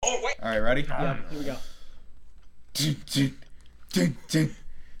All right, ready? Yeah, here we go.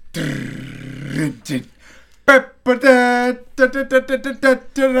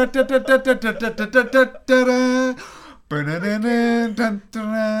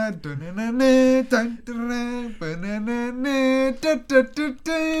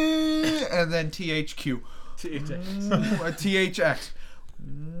 And then THQ. THX.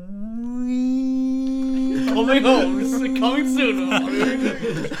 Coming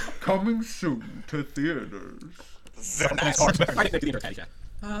soon. Coming soon to theaters.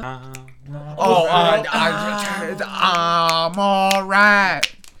 I'm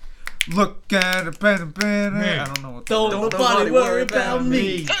alright. Look at it, better. I don't know what. Don't nobody worry about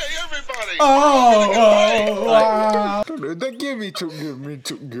me. Hey, everybody! They give me two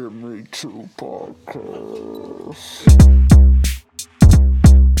podcast.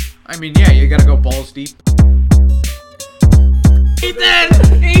 I mean, yeah, you gotta go balls deep.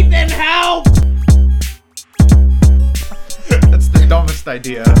 Ethan, help! That's the dumbest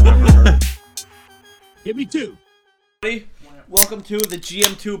idea I've ever heard. Give me two. Welcome to the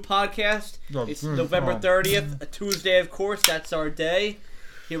GM2 podcast. It's November 30th, a Tuesday, of course. That's our day.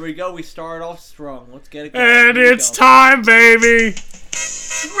 Here we go. We start off strong. Let's get it going. And it's time, baby.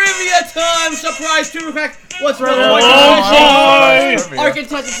 Trivia time! Surprise trivia fact! What's wrong? Our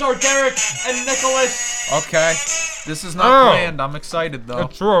contestants are Derek and Nicholas. Okay. This is not planned. I'm excited, though.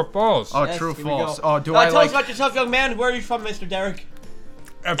 True or false? Oh, Yes, true, here we false. go. Oh, do Tell I us about yourself, young man. Where are you from, Mr. Derek?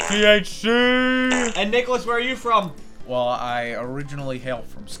 FPHC. And Nicholas, where are you from? Well, I originally hail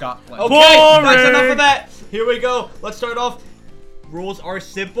from Scotland. Okay, Boring. that's enough of that. Here we go. Let's start off. Rules are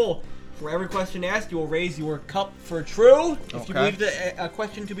simple. For every question asked, you will raise your cup for true if you believe the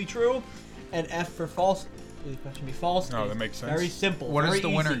question to be true, and F for false. The question be false. Oh, that makes sense. Very simple. What very does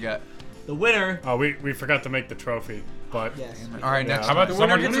the winner easy. get? The winner. Oh, we forgot to make the trophy, but Yes. All right, yeah, next how about time.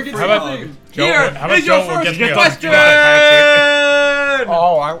 someone? gets a free How about hug. Joe? Here How about is your Joe will first get me a question. Patrick?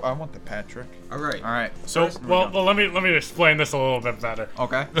 Oh, I want the Patrick. All right. All right. So, well, let me explain this a little bit better.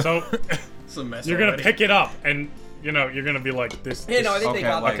 Okay. So, It's a mess you're gonna already. pick it up, and you're gonna be like this. Hey, no, I think Okay, they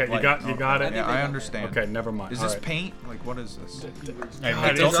got like- it. Okay, you got it. Yeah, I understand. Okay, never mind. Is All this right. paint? Like, what is this? Hey,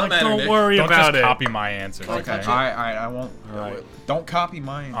 God, don't matter, Nick. worry Don't about just it. copy my answers. Okay. Okay. All right, I won't. All right. Don't copy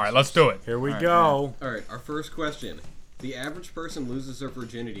mine. All right, let's do it. Here we All right, go. All right, our first question. The average person loses their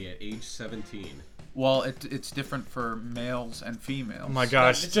virginity at age 17. Well, it's different for males and females. Oh my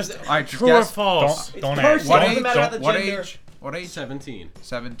gosh, This just is- I true or guess- false? Don't personal. ask. What Doesn't age? matter how the What gender- age? What age? 17.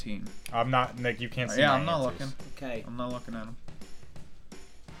 17. I'm not Nick. You can't see. Yeah, my I'm not answers. looking. Okay. I'm not looking at him.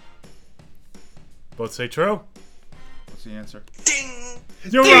 Both say true. What's the answer?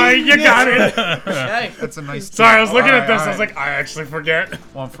 You're right. You got it. Okay. That's a nice. Sorry, I was looking at All this. right, I was like, I actually forget.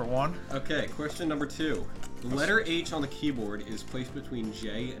 1 for 1. Okay, question number 2. The letter H on the keyboard is placed between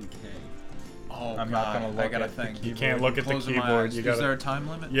J and K. Oh I'm God, not gonna I look gotta at the think. You can't look at the Closing my keyboard. eyes. You Is gotta. there a time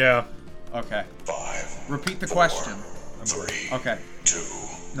limit? Yeah. Okay. 5, Repeat the question. 3, Okay. 2,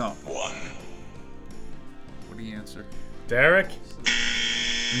 No. 1. What do you answer? Derek.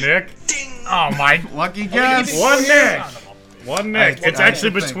 Nick. Oh my! Lucky guess. One Nick. One Nick. I- It's I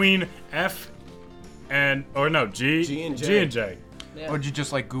actually think- between F and G. G and J. G and J. Yeah. Would you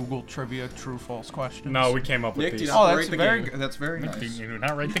just like Google trivia true false questions? No, we came up with Nick, do these. not- Oh, Operate that's the very game. good. That's very Nick, nice. you do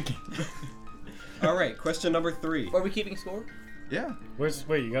not write the game. All right, question number 3. Are we keeping score? Yeah. Wait,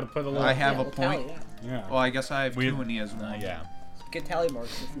 you gotta put a little. I have a we'll tally, point. yeah. Yeah. Well, I guess I have We- 2 and he has 1. Yeah. Get tally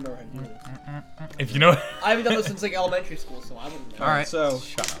marks if you know how to do it. If you know. I haven't done this since like elementary school, so I wouldn't know. All right. So,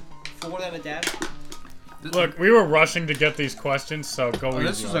 Shut up. 4 and a dad. Look, we were rushing to get these questions, so go easy.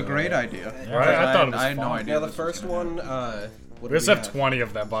 This is on a it. great idea. Right? I thought it was I had no fun. idea. now the this was first gonna one, happen. what We just do have 20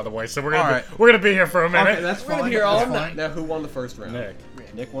 of them, by the way, so we're All gonna right. we're gonna be here for a minute. Okay, that's We're gonna fine. be here all That's night. fine. Now, who won the first round? Nick.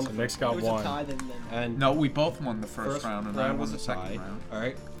 Nick won the So first Nick's It got was a one. tie, then. And No, we both won the first round, and I round won was the a second tie. round. All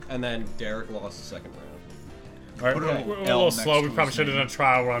right, and then Derek lost the second round. All right, Put a we're little a L little next slow. We to probably his should have name. done a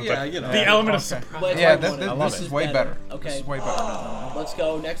trial run, Yeah, but you know. the element of Okay. surprise. But Yeah, it's like one. this is way better. Okay. This is way better. Let's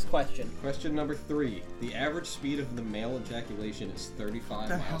go. Next question. Question number 3. The average speed of the male ejaculation is 35 What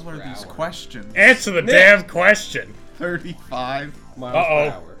the miles hell are per these hour. questions? Answer the damn question. 35. Miles Uh-oh.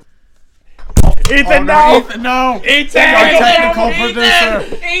 per hour. Ethan, Ethan, no! Ethan, Our technical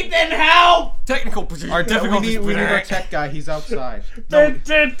producer. Ethan, help! Technical position. We need our tech guy. He's outside. No,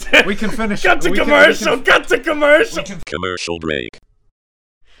 we can finish. Cut to we can- commercial. we Cut to commercial. Commercial break.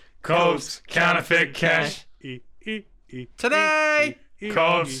 Codes, counterfeit cash. Today.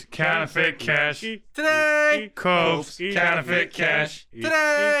 Codes, counterfeit cash. Today. Codes, counterfeit cash.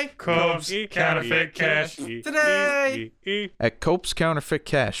 Today. Codes, counterfeit cash. Today. At Cope's Counterfeit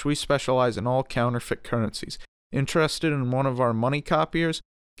Cash, we specialize in all counterfeit currencies. Interested in one of our money copiers?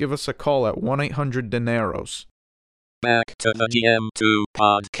 give us a call at 1-800-DINEROS. Back to the DM2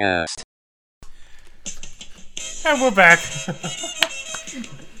 podcast. And we're back.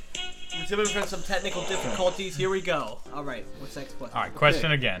 Resuming from some technical difficulties, here we go. Alright, what's next question? All right, question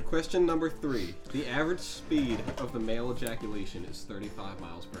Okay, again. Question number 3. The average speed of the male ejaculation is 35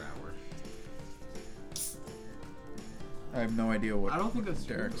 miles per hour. I have no idea what I don't think that's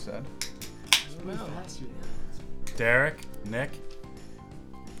Derek said. Derek, Nick.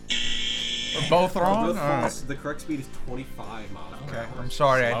 We're both wrong? Both Alright. false. The correct speed is 25 miles per Okay, hour. I'm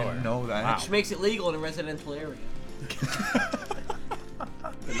sorry I Slower. didn't know that. Wow. Which makes it legal in a residential area.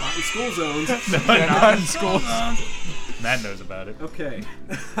 But not in school zones. Yeah, not in school. Matt knows about it. Okay.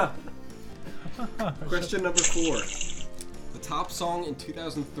 Question number 4. The top song in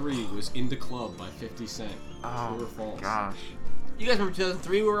 2003 was "In the Club" by 50 Cent. Oh, True or false? gosh. You guys remember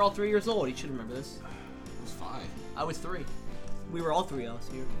 2003? We were all 3 years old. You should remember this. It was 5. I was 3. We were all 3 of us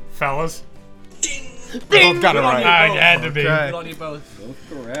here. Fellas. Both got it Good on right. you I both. had to be. Okay. Good on you both. Both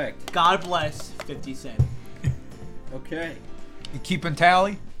correct. God bless 50 Cent. Okay. You keeping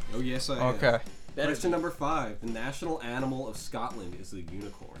tally? Oh yes, I am. Okay. Question number 5. The national animal of Scotland is the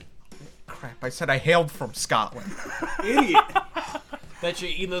unicorn. Crap, I said I hailed from Scotland. Idiot. Bet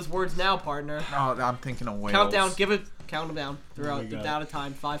you're eating those words now, partner. No, I'm thinking of Wales. Countdown. Count them down. Throughout. got? Down a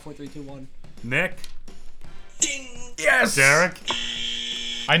time. 5, 4, 3, 2, 1. Nick. Yes! Derek.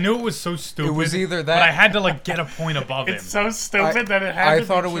 I knew it was so stupid. It was either that- But I had to like get a point above him. It's so stupid that it had I to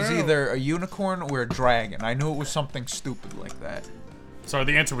thought be it was true. either a unicorn or a dragon. I knew it was something stupid like that. So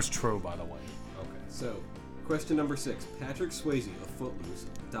the answer was true, by the way. Okay. So, question number 6. Patrick Swayze of Footloose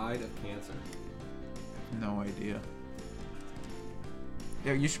died of cancer. No idea.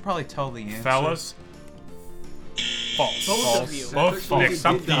 Yeah, you should probably tell the answer. Fellas. False. Both of you. Both Patrick Nick, Swayze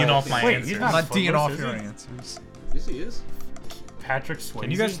stop did die peeing of off my cancer. answers. I'm not Footloose, D'ing off is your he? answers. Yes, he is. Patrick Swayze.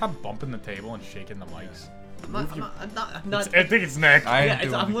 Can you guys stop bumping the table and shaking the mics? I'm not. I think it's Nick. Yeah,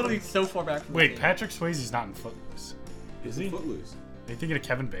 I'm literally so far back from the Wait, table. Patrick Swayze's not in Footloose. Is he? Footloose. Are you thinking of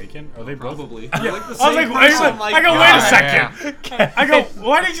Kevin Bacon? Are they both? Probably. Yeah. They're like the I was same like, person. my I go, God. wait a second. I go,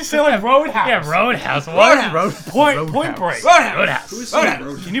 why did you say like Roadhouse? Yeah, Roadhouse. What? Point Break. Roadhouse. Who's seen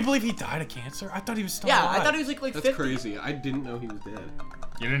Roadhouse? Can you believe he died of cancer? I thought he was still Yeah, alive. I thought he was like That's 50. crazy. I didn't know he was dead.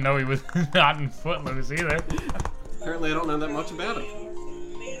 You didn't know he was not in Footloose either. Apparently, I don't know that much about him.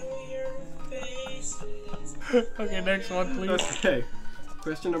 Okay, next one, please. Okay.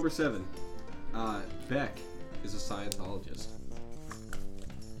 Question number 7. Beck is a Scientologist.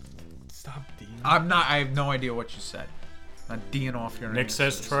 Stop Dean. I'm not. I have no idea what you said. I'm D'ing off your Nick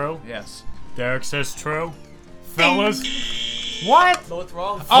answers. says true. Yes. Derek says true. Fellas. What? Both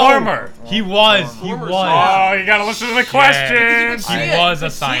wrong. Farmer. He was. He Former was. Oh, you gotta listen to the questions. See He it, was you a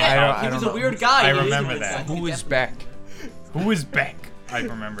can see scientist. it. I He don't was know. a weird guy. I He is a remember weird that. guy. Who He is definitely- Beck? Who is Beck? I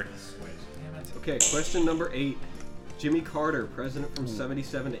remembered his switch. Okay, question number 8. Jimmy Carter, president from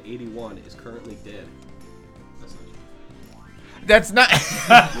 77 to 81, is currently dead. That's not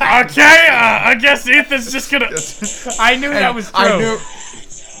That's not. Okay, I guess Ethan's just gonna. I knew that was true. I knew.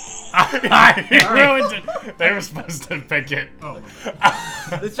 I ruined it. They were supposed to pick it.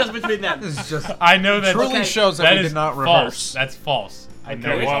 It's just between them. This is just. I know that. Truly Okay. shows that, That we is did not false. rehearse. That's false. I know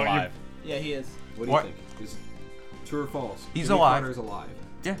Okay, he's well, you- alive. Yeah, he is. What do What? you think? Is true or false? He's Jimmy alive. Carter's alive.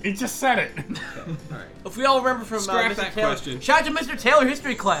 He just said it. Alright. If we all remember from Scrap Mr. that Taylor. question. Shout out to Mr. Taylor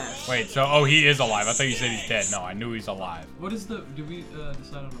history class. Wait, so he is alive. I thought you said he's dead. No, I knew he's alive. What is the? Did we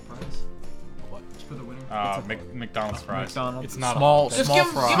decide on a prize? What? For the winner? McDonald's fries. McDonald's. It's not small. a Just small give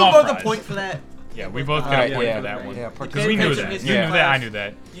fry. them Small both a fries. point for that. Yeah, we both got Alright, a point yeah, for that one. Yeah, Because we knew attention that. to You history knew that. I class. knew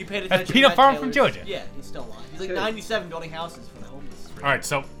that. You paid That's attention Peanut to Farm Matt from Taylor's- Georgia. Yeah, he's still alive. He's like Okay. 97 building houses for the homeless. All right,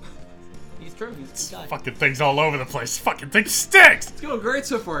 so He's true. He's a good guy. fucking things all over the place. Fucking thing stinks. It's going great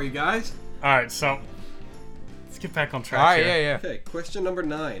so far, you guys. All right, so let's get back on track Alright, here. yeah. Okay, question number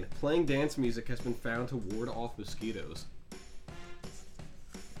 9. Playing dance music has been found to ward off mosquitoes.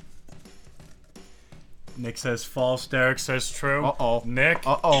 Nick says false. Derek says true. Uh-oh. Nick.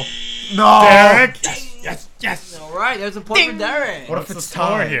 Uh-oh. No! Derek. Yes. All right, there's a point for Derek. What if What's it's the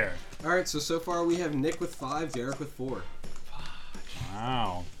score time? here? Alright, so far we have Nick with 5, Derek with 4.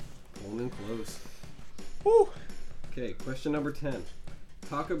 Wow. Holding close. Woo. Okay, question number 10.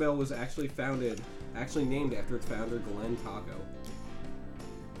 Taco Bell was actually named after its founder, Glenn Taco.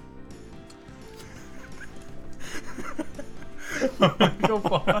 I'm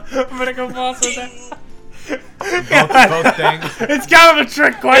gonna go false with that. Both things. It's kind of a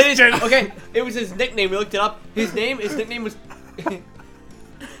trick question. Okay, it was his nickname. We looked it up. His nickname was.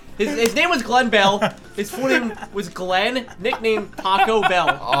 His name was Glenn Bell. His full name was Glenn, nicknamed Taco Bell.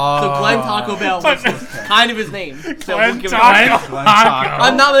 So Glenn Taco Bell was kind of his name. So we'll give it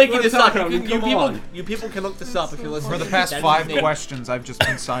I'm not making this up. You people can look this up if you're listening. For the past 5 questions, I've just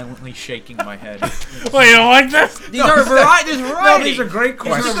been silently shaking my head. Wait, you don't like this? These are variety. There's variety. No, these are great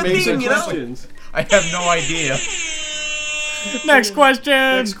questions. Amazing questions. I have no idea. Next question.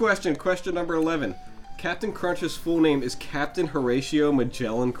 Next question. Question number 11. Captain Crunch's full name is Captain Horatio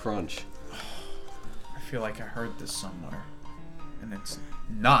Magellan Crunch. I feel like I heard this somewhere, and it's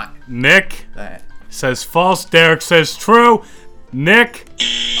not Nick that. says false. Derek says true. Nick.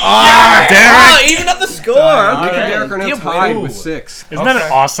 Derek! Derek. Even up the score. Nick and Derek are now tied with 6. Isn't that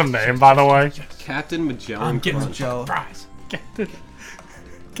an awesome name, by the way? Captain Magellan Crunch. Surprise.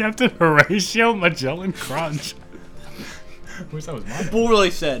 Captain Horatio Magellan Crunch. I wish that was mine. Bull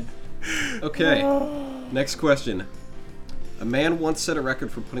really said. Okay, next question. A man once set a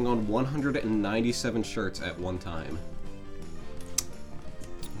record for putting on 197 shirts at one time.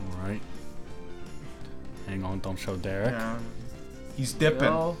 Alright. Hang on, don't show Derek. Yeah. He's dipping.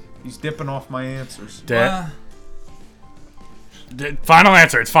 No. He's dipping off my answers. Derek. Final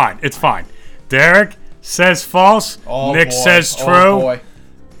answer, it's fine. It's fine. Derek says false. Oh, Nick boy. says true. Oh, boy.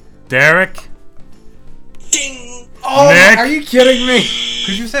 Derek. Oh, Nick. are you kidding me?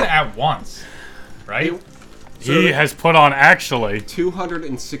 Because you said at once, right? He has put on actually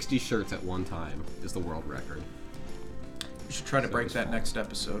 260 shirts at one time is the world record. We should try to break that next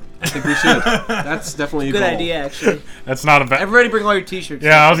episode. I think we should. That's definitely a Good goal. idea, actually. That's not a bad. Everybody bring all your t-shirts.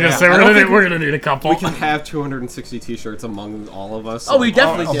 Yeah, I was gonna say I don't think we're gonna need a couple. We can have 260 t-shirts among all of us. Oh, we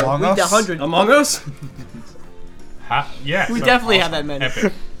definitely do. Among We Us? did 100. Among Us? Yeah. We so definitely have awesome. that many.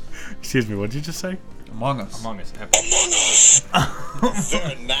 Epic. Excuse me, what did you just say? Among Us. Among Us. Epic.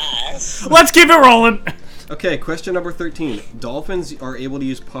 Let's keep it rolling. Okay, question number 13. Dolphins are able to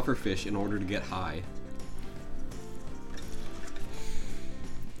use pufferfish in order to get high.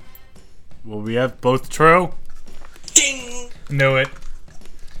 Well, we have both true. Knew it.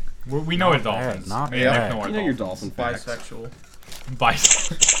 We know it, Not bad, dolphins. not Me bad. and Nick know our You know your dolphins. dolphin facts. Bisexual.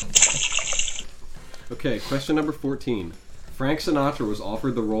 Bison. Okay, question number 14. Frank Sinatra was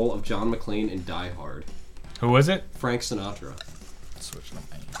offered the role of John McClane in Die Hard. Who was it? Frank Sinatra. Switching up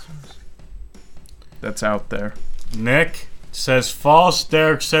my answers. That's out there. Nick says false.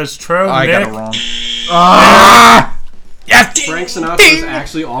 Derek says true. I Nick. got it wrong. Yes. Frank Sinatra was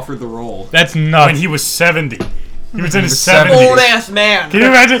actually offered the role. That's When nuts. he was 70. He was in his 70. 70s. Old ass man. Can you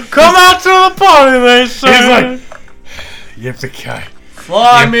imagine? Come out to the party, they say. He's like, yippee-ki.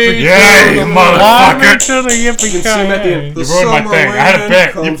 Fly me. Yeah, you motherfucker. You can sing at the end. You ruined my thing. I had a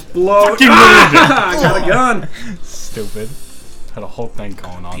bit. You blow. fucking ruined it. I got a gun. Stupid. Had a whole thing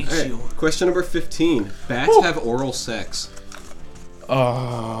going on. Alright, question number 15. Bats have oral sex.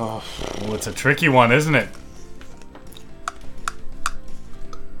 Oh, well, it's a tricky one, isn't it?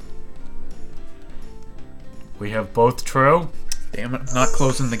 We have both true. Damn it, not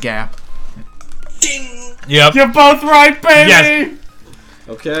closing the gap. Yep. You're both right, baby. Yes.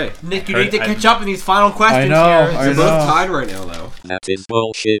 Okay. Nick, you need to catch up in these final questions know, here. I You're know. both tied right now, though. That is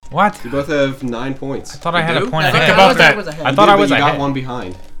bullshit. What? You both have 9 points. I thought I had do? a point I ahead. Think thought about that. was ahead. I thought I was you got ahead. one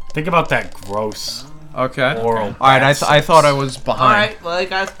behind. Think about that gross Okay. oral. Alright, I thought I was behind. Alright, well,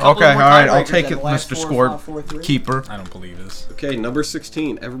 guys, a couple Okay, more alright, I'll tiebreakers take then. it, The last Mr. four, Score 4-3. Keeper. I don't believe this. Okay, number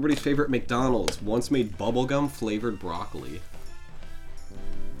 16. Everybody's favorite McDonald's once made bubblegum flavored broccoli.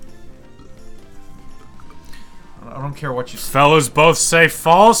 I don't care what you say. Fellas both say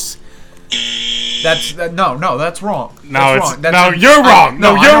false. No, that's wrong. No, That's it's wrong. you're wrong.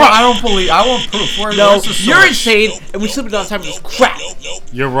 No, you're wrong. I don't believe. I won't proof. Where's No, the you're source? insane, and we sleep it all the time with this crap.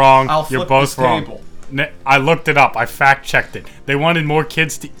 You're wrong. I'll You're flip both this wrong. table. I looked it up. I fact checked it. They wanted more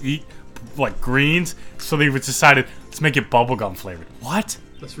kids to eat like greens, so they decided let's make it bubblegum flavored. What?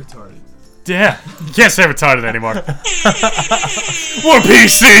 That's retarded. Yeah, you can't say retarded anymore. We're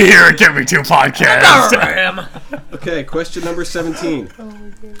PC here at Get Me Two Podcast. Okay, question number 17.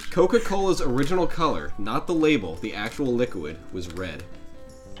 Coca-Cola's original color, not the label, the actual liquid, was red.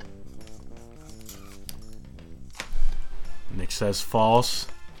 Nick says false.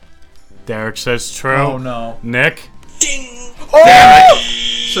 Derek says true. Oh no. Nick.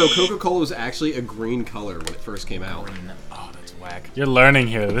 So Coca-Cola was actually a green color when it first came out. Oh, that's whack. You're learning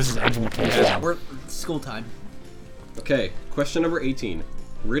here. This is education. We're school time. Okay, question number 18.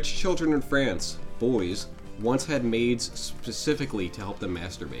 Rich children in France, boys, once had maids specifically to help them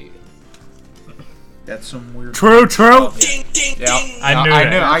masturbate. That's some weird. True. Yeah. I knew I it.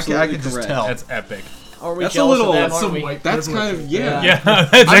 knew. I Absolutely could just correct. tell. That's epic. Are we That's a jealous little. of them, That's aren't some we? white. That's kind of yeah. Yeah.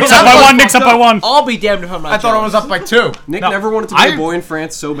 Nick's up by one. Nick's up by one. I'll be damned if I'm not I thought I was jealous. up by 2. Nick No, never wanted to be I- a boy in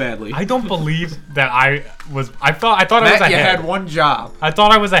France so badly. I don't believe that I was. I thought I was Matt, you ahead. had one job. I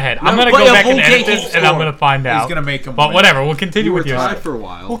thought I was ahead. I'm gonna but go a back whole and edit game this, and I'm score. gonna find out. He's gonna make him But win. whatever, we'll continue You were with yours. tied for a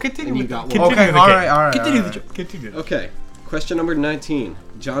while. We'll continue and you with got continue one. Okay, the all game. right, all right. Continue all the right. continue. Okay. Question number 19.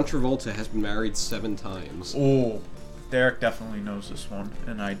 John Travolta has been married 7 times. Oh, Derek definitely knows this one,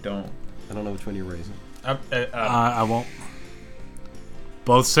 and I don't. I don't know which one you're raising. I won't.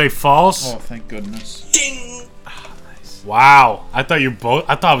 Both say false. Oh, thank goodness. Wow. I thought you both.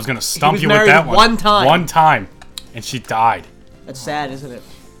 I thought I was gonna stump was you with married that one. one time. One time, and she died. That's sad, isn't it?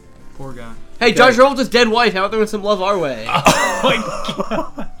 Poor guy. Hey, John Travolta's dead wife. How about throwing some love our way?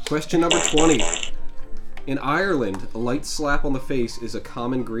 Question number 20. In Ireland, a light slap on the face is a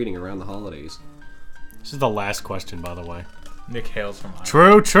common greeting around the holidays. This is the last question, by the way. Nick hails from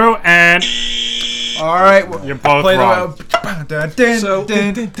Ireland. True, and All right, well, you're both play wrong. So,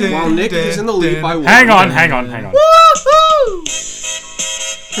 while Nick is in the lead by 1. Hang on.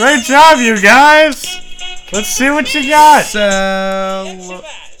 Great job, you guys. Let's see what you got.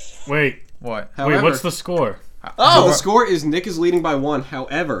 Wait, What? However, what's the score? so the score is Nick is leading by 1.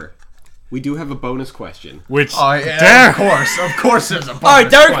 However, we do have a bonus question. Which Oh, yeah, Derek. of course there's a bonus. All right,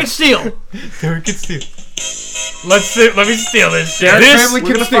 Derek can question. steal. Derek can steal. Let's see. Let me steal this. Derek This, family We're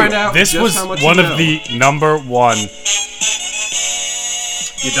can gonna steal. find out this just was how much one you of know. the number one.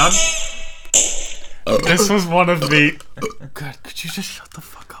 You done? This was one of the. God, could you just shut the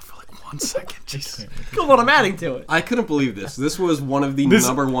fuck up for like 1 second? Jesus. Come on, I'm adding to it. I couldn't believe this. This was one of the This-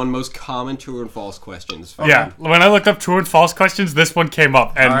 number 1 most common true and false questions. Yeah, when I looked up true and false questions, this one came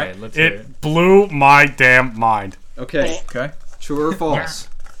up, and Alright, let's hear it blew my damn mind. Okay. Okay. True or false?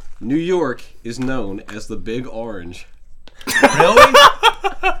 New York is known as the Big Orange. Really? All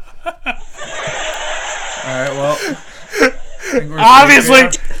right. Well. I think we're Obviously.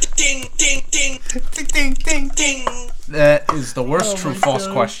 That is the worst true-false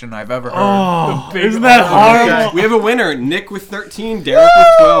question I've ever heard. Oh, isn't that horrible? We have a winner. Nick with 13, Derek with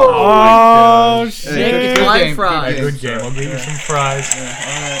 12. Oh, Nick shit. is Good live game, fries. good Good game. I'll get you some fries.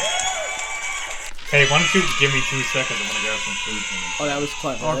 Hey, why don't you give me 2 seconds? I'm gonna grab some food. Oh, that was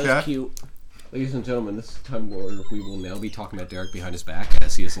clever. That Okay. was cute. Ladies and gentlemen, this is the time where we will now be talking about Derek behind his back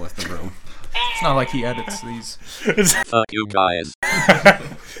as he has left the room. It's not like he edits these. Fuck you guys.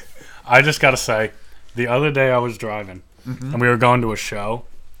 I just gotta say, the other day I was driving, and we were going to a show,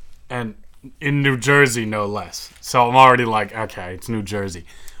 and in New Jersey, no less. So I'm already like, okay, it's New Jersey.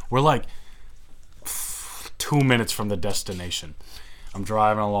 We're like 2 minutes from the destination. I'm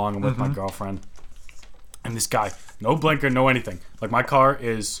driving along, I'm with my girlfriend, and this guy, no blinker, no anything. Like, my car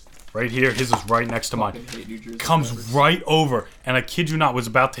is right here, his is right next to mine. Comes right over, and I kid you not, was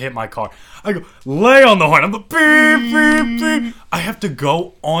about to hit my car. I go, lay on the horn. I'm like, beep, beep, beep. I have to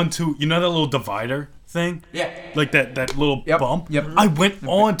go onto, you know that little divider thing? Yeah. Like that little Yep, bump? yep. I went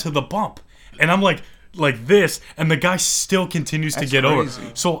onto the bump, and I'm like this, and the guy still continues to That's get crazy.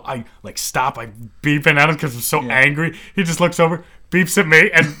 over. So I, like, stop. I beeping at him because I'm so angry. He just looks over, beeps at me,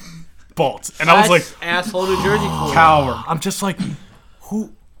 and bolts. And I was like, That's asshole New Jersey for Coward. I'm just like,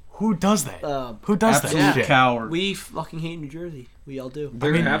 who does that? Who does that Absolute shit? coward. We fucking hate New Jersey. We all do.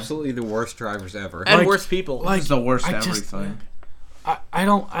 They're absolutely the worst drivers ever. And Like- worse people. like, It's the worst I at just- everything. I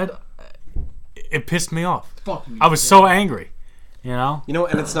don't. It pissed me off. I was so angry. You know? You know,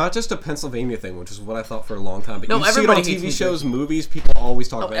 and it's not just a Pennsylvania thing, which is what I thought for a long time. But No, you see it on everybody hates TV New shows, Jersey. movies, people always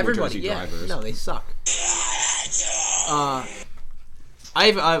talk Oh, about everybody, New Jersey yeah. drivers. No, they suck. I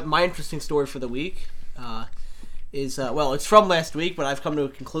have my interesting story for the week. Well, it's from last week, but I've come to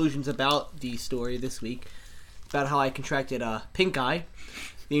conclusions about the story this week about how I contracted pink eye,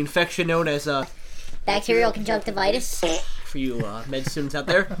 the infection known as Bacterial conjunctivitis. for you med students out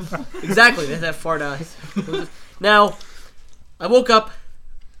there. Exactly, that's that fart. Now, I woke up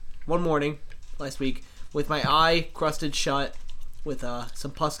one morning last week with my eye crusted shut, with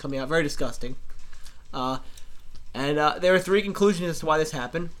some pus coming out, very disgusting. And there are 3 conclusions as to why this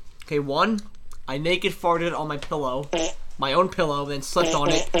happened. Okay, 1, I naked farted on my pillow, my own pillow, then slept on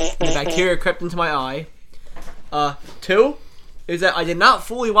it, and the bacteria crept into my eye. 2 is that I did not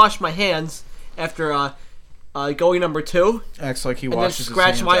fully wash my hands after going number 2, Acts like he then washes his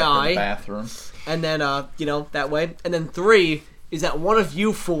scratch hands my after eye. the bathroom. and then that way. And then 3 is that one of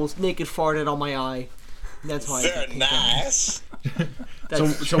you fools naked farted on my eye. And that's why. Very nice.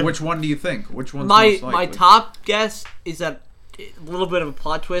 So which one do you think? Which one's my most likely? top guess is that a little bit of a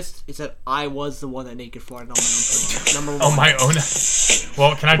plot twist is that I was the one that naked farted on my own pillow. Number one. Oh, my own.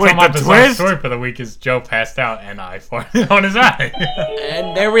 Well, can I Wait, tell my the bizarre twist? story for the week is Joe passed out and I farted on his eye.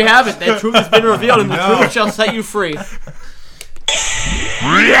 And there we have it. That truth has been revealed, and the truth shall set you free.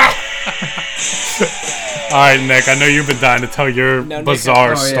 Alright, Nick, I know you've been dying to tell your Now, Nick,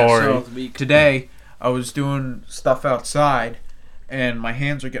 bizarre Oh, yeah, story. so today, I was doing stuff outside, and my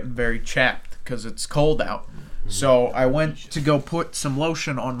hands are getting very chapped because it's cold out. So I went to go put some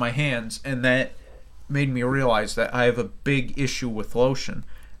lotion on my hands, and that made me realize that I have a big issue with lotion.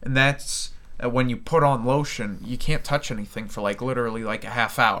 And that's that when you put on lotion, you can't touch anything for literally a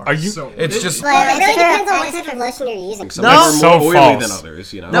half hour. Are you? It's just... Well, it really depends on what type of lotion you're using. Some No. are So more oily false. than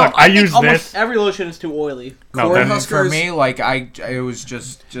others, you know. No, Look, I think use almost this. every lotion is too oily. No, Corn then husker- For me, it was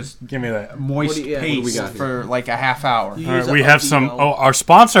just give me that. moist What do we paste got for a half hour. You All use right, we a have some. Aveeno. Oh, our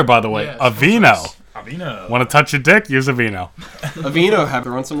sponsor, by the way, Yeah, Aveeno. Avino. Want to touch your dick? Use Aveeno. Avino, have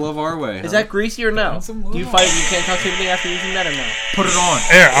to run some love our way. Is that greasy or no? some Do you find you can't touch anything after using that or no? Put it on.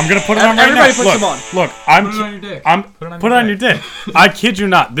 Here, I'm gonna put it on right Everybody now. puts Look, them on. look, I'm. Put it on your dick. Put it on your dick. I kid you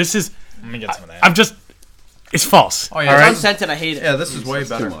not. This is. Let me get some of that. I'm just. It's false. Oh, yeah, all It's right. unscented. I hate it. Yeah, this is way Too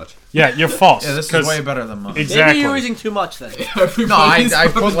better. much. Yeah, you're false. Yeah, this 'cause- is way better than mine. Exactly. Maybe you're using too much then. No, I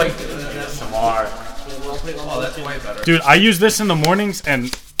put Oh, that's way better. Dude, I use this in the mornings,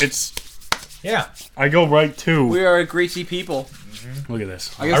 and it's. Yeah. I go right to. We are a greasy people. Look at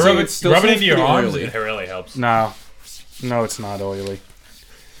this. I I guess rub it it, still rub it seems into your pretty arms. oily. It really helps. No, it's not oily.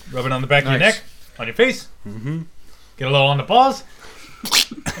 Rub it on the back of your Nice. neck, on your face. Mm-hmm. Get a little on the balls.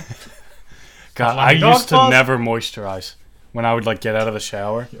 God, Like I dog used to paws? never moisturize when I would get out of the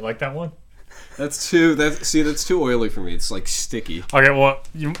shower. You like that one? That's too oily for me. It's sticky. Okay, well,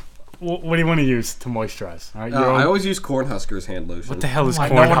 what do you want to use to moisturize? All right, I always use Cornhuskers hand lotion. what the hell is my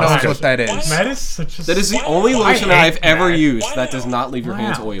corn No one knows huskers? what that is. That is such a. That is the only lotion hate I've ever Matt. used that does not leave your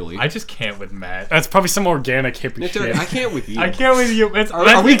hands Wow. oily. I just can't with Matt. That's probably some organic hippie Nick, shit. I can't with you. I can't with you. It's,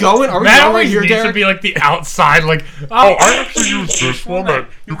 Are we going? Are we Matt going right always here, needs to Derek? be the outside, Oh, I actually use this one that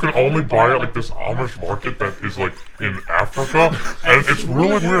you can only buy at this Amish market that is in Africa, and it's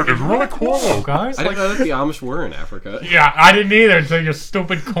really weird. It's really cool though, guys. I didn't know that the Amish were in Africa. Yeah, I didn't either until your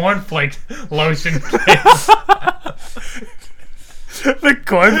stupid cornflake lotion came. The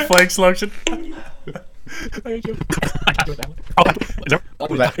cornflakes lotion.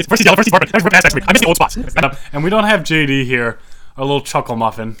 It's first department. I miss the old spots. And we don't have JD here. A little chuckle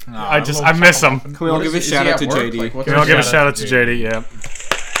muffin. I miss him. Can we all give a shout out to JD? Can we all give a shout out to JD? Yeah.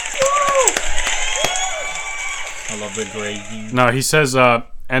 I love the gravy. No, he says,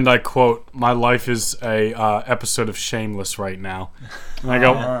 and I quote, "My life is a episode of Shameless right now." And I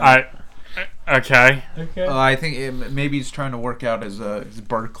go, okay. Okay. I think maybe he's trying to work out his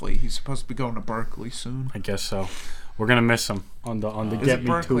Berkeley. He's supposed to be going to Berkeley soon. I guess so. We're gonna miss him on the Is Get it Me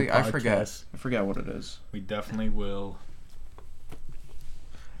Too Berkeley? I podcast. forget what it is. We definitely will.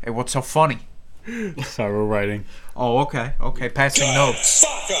 Hey, what's so funny? Sorry, we're writing. Oh, okay. Passing notes.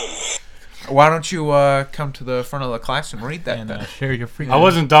 Why don't you come to the front of the class and read that And then? share your free. I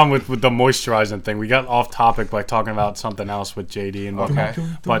wasn't done with the moisturizing thing. We got off topic by talking about something else with JD and Okay.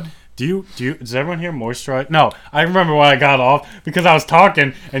 But do you? Does everyone here moisturize? No, I remember when I got off because I was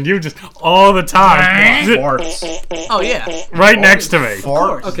talking and you just all the time Farts. Oh yeah. right next to me.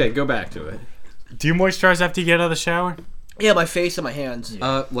 Farts. Okay, go back to it. Do you moisturize after you get out of the shower? Yeah, my face and my hands.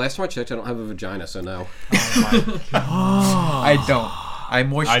 Last time I checked, I don't have a vagina, so no. I don't. I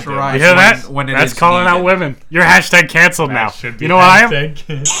moisturize You hear that? when it That's is calling out needed. women. You're hashtag canceled That now. should be You know what I am?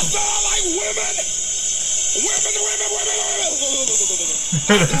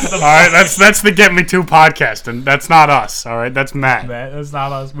 All right, that's the Get Me Too podcast, and that's not us. All right, that's Matt. That's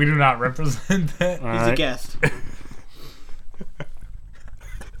not us. We do not represent that. All He's a right. guest.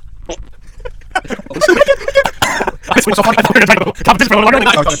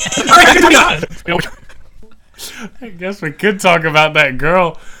 I guess we could talk about that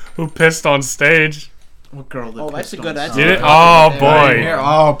girl who pissed on stage. What girl? Oh, that's a good. That's Did a it? good Oh one. boy. Here.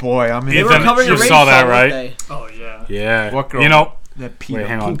 Oh boy, I'm in. They were Ethan, covering you a race saw that, song, right? weren't they? Oh yeah. Yeah. What girl? You know, That peed wait,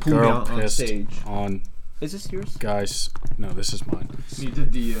 hang on. poo-poo Girl on pissed stage. on Is this yours? guys. No, this is mine. You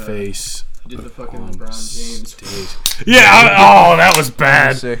did the Face you did the fucking on LeBron James. stage. Yeah. Oh, that was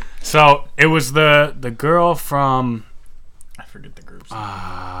bad. See. So it was the girl from. I forget the groups.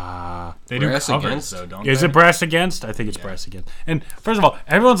 They They do Brass covers, Against? though, don't Is they? it Brass Against? I think it's Brass Against. And first of all,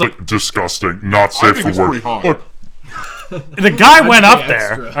 everyone's like, Disgusting. Not safe for work. Look, the guy went up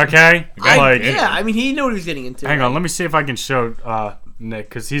extra. there, okay? Like, Yeah, I mean, he knew what he was getting into. hang on, let me see if I can show Nick,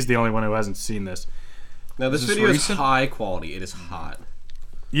 because he's the only one who hasn't seen this. Now, this Is this video recent? is high quality. It is hot.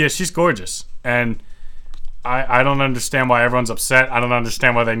 Yeah, she's gorgeous. And I don't understand why everyone's upset. I don't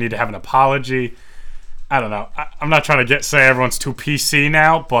understand why they need to have an apology. I don't know. I'm not trying to say everyone's too PC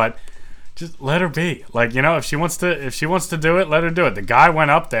now, but just let her be. Like, you know, if she wants to do it, let her do it. The guy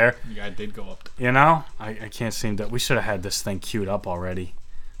went up there. The guy did go up there. You know, I can't seem to. We should have had this thing queued up already.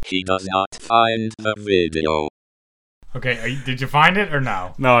 He does not find the video. Okay, did you find it or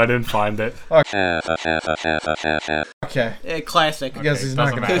no? No, I didn't find it. Okay. Classic. I guess he's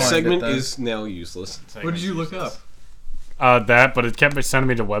not going to This find segment it, then. is now useless. What did you look up? That, but it kept sending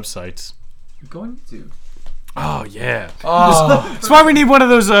me to websites. Go on YouTube. Oh yeah. Oh. That's why we need one of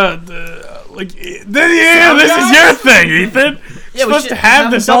those. This is your thing, Ethan. You're supposed to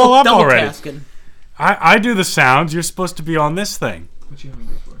have this all up already. I do the sounds. You're supposed to be on this thing. What you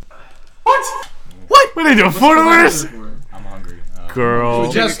hungry for? What? What are you doing? Footers? I'm hungry.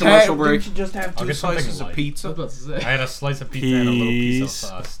 Girl. Should we take a commercial break? Didn't you just have I'll 2 get something slices of light. pizza? I was about to say. I had a slice of pizza and a little piece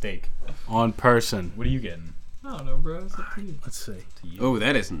of steak. On person. What are you getting? I don't know, bro. It's up to you. Let's see. Oh,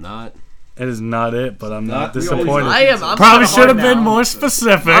 that is not. It is not it, but I'm not we always- disappointed. I'm Probably kinda should have hard been now. more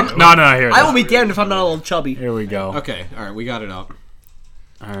specific. No, here it I will is. be damned if I'm not a little chubby. Here we go. Okay, alright, we got it up.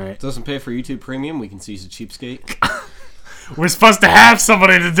 All right. Doesn't pay for YouTube Premium, we can see he's a cheapskate. We're supposed to have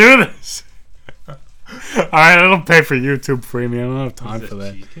somebody to do this. All right, I don't pay for YouTube Premium. I don't have time for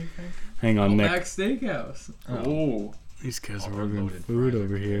that. Hang on, Nick. Back Steakhouse. Oh. These guys are ordering food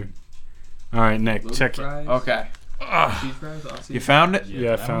over here. All right, Nick, Loaded check it. fries, Okay. cheese fries, Aussie. You found it?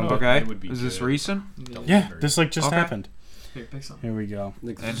 Yeah, I found it. Okay. It would be Is this good. recent? Yeah, this just Okay. happened. Here, pick some. Here we go.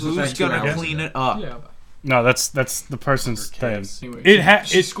 And This who's was going to 2 hours clean ago. it up? Yeah. No, that's the person's thing. Anyway,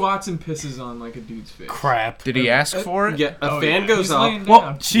 she squats and pisses on like a dude's face. Crap. Did he ask for it? Yeah, a Oh, fan yeah. goes He's up, laying Well,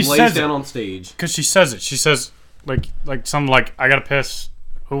 down. she lays says down it on stage. because she says it. She says like something like I gotta piss.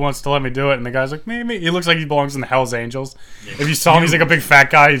 Who wants to let me do it? And the guy's like, me. He looks like he belongs in the Hell's Angels. If you saw him, he's like a big fat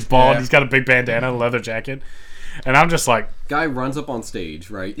guy. He's bald. Yeah. He's got a big bandana, a leather jacket. And I'm just like, Guy runs up on stage,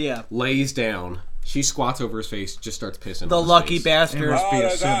 right? Yeah. Lays down. She squats over his face, just starts pissing. The on his lucky face. It bastard. must be a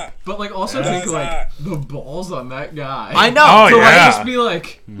simp. But like, also think like the balls on that guy. I know. Oh, So yeah. like, just be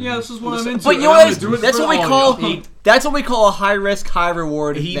like, yeah, this is what I'm into. But you know and I'm what? gonna do it That's for what we all call y'all. that's what we call a high risk, high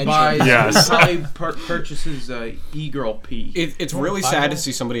reward. He venture. buys. Yes. He probably purchases e-girl pee. It's really sad to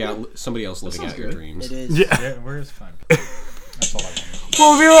see somebody else living out your good. dreams. It is. yeah. Yeah, where's fun? That's all I want.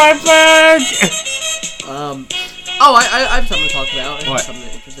 We'll be right back. I have something to talk about. I have What? something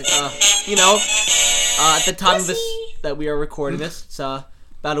interesting. At the time of this that we are recording this, it's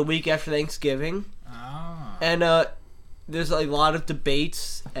about a week after Thanksgiving, and there's a lot of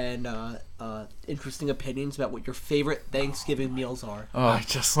debates and interesting opinions about what your favorite Thanksgiving meals are.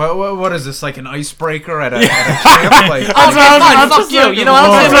 Oh, what is this, like an icebreaker at a camp? Like, Fine, fuck you. You know,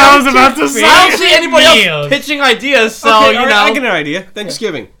 I I was about to say. don't see anybody else Meals. pitching ideas, so Okay, you all right, know. I get an idea.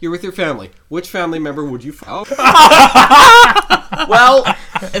 Thanksgiving, you're with your family. Which family member would you? Well,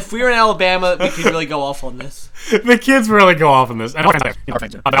 if we were in Alabama, we could really go off on this. The kids really go off on this.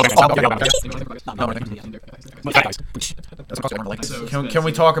 can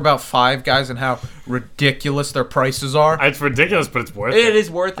we talk about Five Guys and how ridiculous their prices are? It's ridiculous, but it's worth It it. is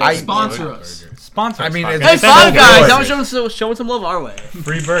worth it. Sponsor us. Sponsor. I mean, Five it's- Hey, Guys. Five so Guys, good. that was showing some love our way.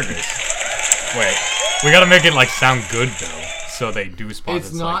 Free burgers. Wait, we gotta make it like sound good though, so they do sponsor.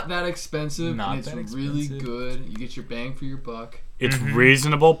 It's not that expensive, Not and it's that really expensive. good. You get your bang for your buck. It's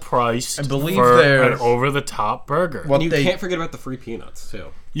reasonable priced I believe for they're- an over-the-top burger. What You they can't forget about the free peanuts too.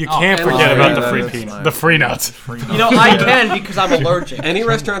 You can't and forget lime. about Yeah, the that free is peanuts, lime. the free nuts. You know, I can because I'm allergic. Any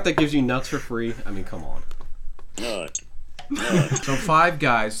restaurant that gives you nuts for free, I mean, come on. So Five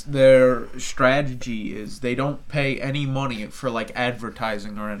Guys, their strategy is they don't pay any money for like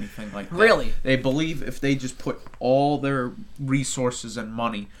advertising or anything like that. Really? They believe if they just put all their resources and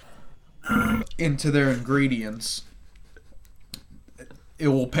money into their ingredients, it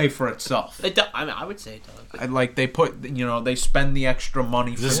will pay for itself. I would say it does. And like they put, they spend the extra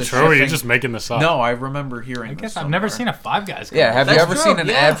money for Is the this true or are you shipping. just making this up? No, I remember hearing. I guess this I've never somewhere. seen a Five Guys. Yeah, have you That's ever true, seen an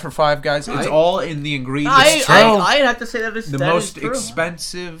yeah. ad for Five Guys? It's all in the ingredients. I'd have to say that is the that most is true.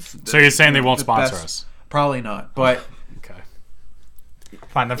 expensive. So you're saying they won't the sponsor best- us? Probably not, but Okay.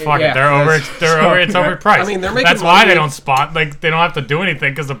 Fine, then fuck Yeah, it. They're over. that's- They're over. It's overpriced. I mean, they're making That's why money. they don't spot. Like they don't have to do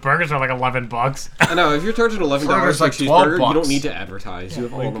anything because the burgers are like $11. I know, if you're charging $11 Burger's for a like cheeseburger, you $12. don't need to advertise. You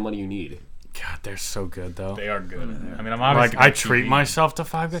have all the money you need. God, they're so good though. They are good. I mean, I'm Like obviously I on treat TV. myself to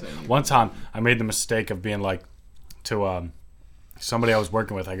Five Guys. One time, I made the mistake of being like to somebody I was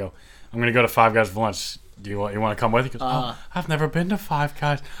working with. I go, I'm gonna go to Five Guys for lunch. Do you want to come with? He goes, I've never been to Five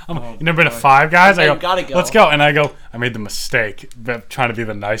Guys. You never been to Five Guys? I Okay, go, you gotta go. let's go. And I go, I made the mistake of trying to be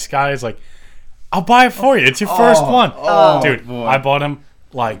the nice guy. He's like, I'll buy it for you. It's your first one, dude. boy. I bought him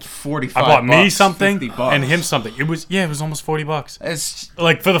like 45 I bought me bucks, something 50 bucks. and him something. It was almost $40. It's,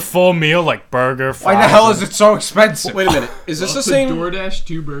 Like for the full meal, like burger, fries. why the hell is it so expensive? Wait a minute. Is this the same? DoorDash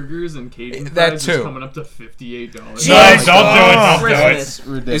 2 burgers and Cajun That fries too. is coming up to $58. Nice, don't do it.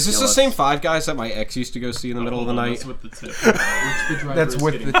 Christmas. Is this the same Five Guys that my ex used to go see in the middle of the night? That's with the tip. Which the That's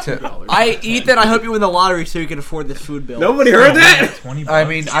with the tip. Ethan, I hope you win the lottery so you can afford this food bill. Nobody heard that. 20 bucks. I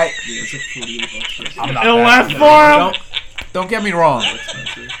mean, It's like 48 bucks for I'm not It'll bad. laugh for him. don't get me wrong.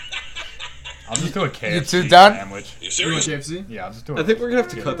 I'll just do a KFC You two done? sandwich. KFC? Yeah, I'll just do it. I think we're gonna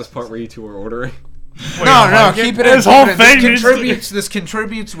have to cut this part where you two are ordering. No, keep it in. This whole This thing is- This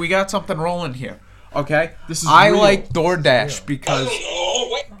contributes. We got something rolling here. Okay. This is I real. like DoorDash because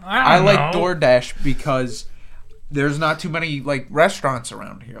I like DoorDash because there's not too many like restaurants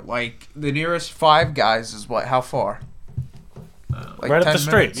around here. Like the nearest Five Guys is what? How far? Like Right up 10 the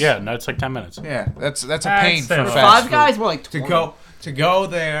street. minutes. Yeah, no, it's like 10 minutes. Yeah, that's a That's pain for fair. fast Five food. Guys more like 20. to go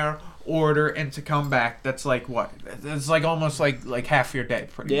there, order, and to come back. That's like what? It's like almost like half your day,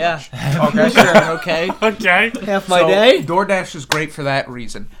 pretty Yeah. much. Okay, Sure, okay. Okay. Half my So, day. DoorDash is great for that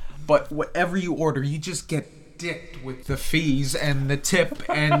reason. But whatever you order, you just get dicked with the fees and the tip,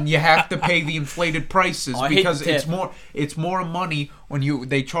 and you have to pay the inflated prices I hate because the tip. it's more money when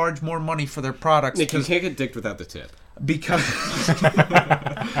they charge more money for their products. Nick, you because can't get dicked without the tip.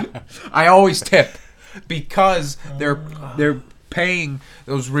 I always tip because they're paying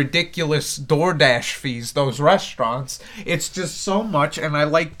those ridiculous DoorDash fees, those restaurants. It's just so much, and I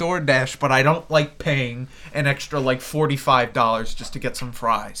like DoorDash, but I don't like paying an extra like $45 just to get some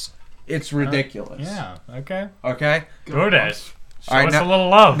fries. It's ridiculous. Yeah, okay. Okay? DoorDash. Show All right, us now- a little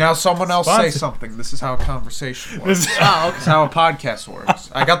love. Now someone else say Sponsor. something. This is how a conversation works. This- This is how a podcast works.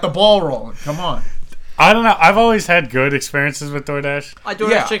 I got the ball rolling. Come on. I don't know. I've always had good experiences with DoorDash. I do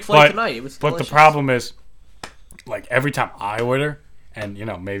Yeah, a Chick-fil-A tonight. It was But the delicious. problem is, like every time I order, and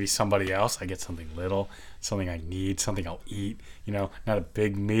maybe somebody else, I get something little, something I need, something I'll eat. Not a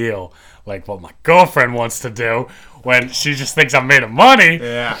big meal like what my girlfriend wants to do when she just thinks I'm made of money,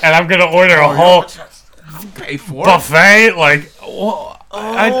 Yeah. and I'm gonna order a whole Pay for it. buffet. Like,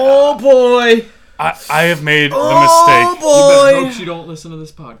 I boy. have made the Oh, mistake. I boy. hope you don't listen to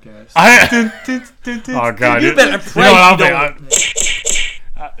this podcast. Oh god! You better pray know what, you I'll don't. be-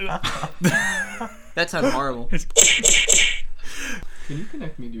 That sounds horrible. Can you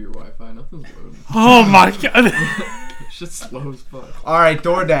connect me to your Wi-Fi? Nothing's loading. oh my god! It's just slow as fuck. All right,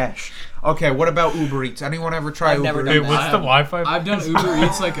 DoorDash. Okay, what about Uber Eats? Anyone ever try I've Uber never Eats? done Dude, that. what's the Wi-Fi? I've done Uber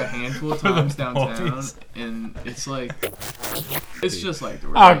Eats like a handful of times the downtown, boys. and it's like, it's just like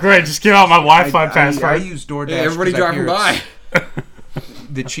Oh great! Just give out my Wi-Fi I password. use DoorDash. Hey, everybody 'cause I driving hear by. it's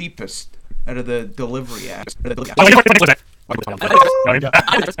the cheapest out of the delivery apps. All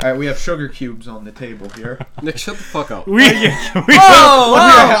right, we have sugar cubes on the table here. Nick, shut the fuck up. we I'm we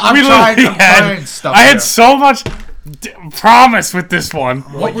trying literally trying stuff. I here. had so much promise with this one.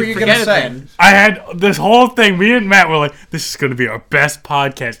 What were you Forget gonna it say? then. I had this whole thing. Me and Matt were like, "This is going to be our best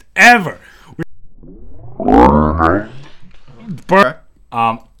podcast ever."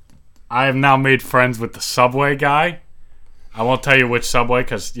 I have now made friends with the Subway guy. I won't tell you which Subway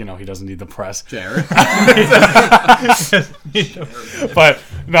because he doesn't need the press. Jared. But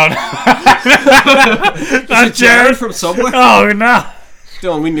no, not Jared Jared. from Subway? Oh no!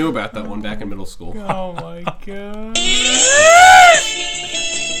 Dylan, we knew about that one back in middle school. Oh my god!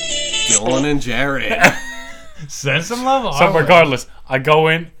 Dylan and Jared. Send some love. So regardless, I go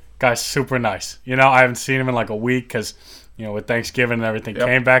in, guy's super nice. I haven't seen him in like a week because, with Thanksgiving and everything,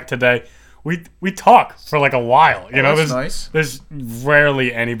 came back today. We talk for like a while. that's nice. There's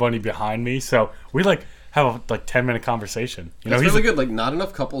rarely anybody behind me, so we like have a 10-minute conversation. It's He's really good. Like, not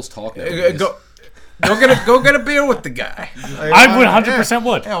enough couples talk Go nowadays. go get a beer with the guy. I would 100%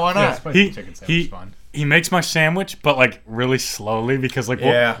 would. Yeah, why not? He makes my sandwich, but like really slowly because like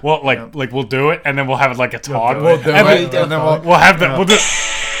Yeah. we'll do it and then we'll have like a talk. We'll do and it, then and then we'll we'll have the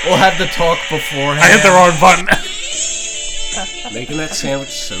we'll have the talk beforehand. I hit the wrong button. Making that sandwich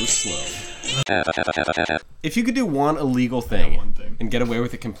so slow. If you could do one illegal thing, one thing. and get away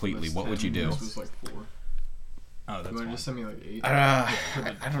with it completely, what would you do? This was like 4. Oh, You that's want to fine. just send me like 8? I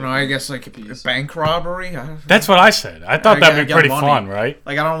don't know. I guess like a bank robbery. That's what I said. I thought I that'd be got pretty money. fun, right?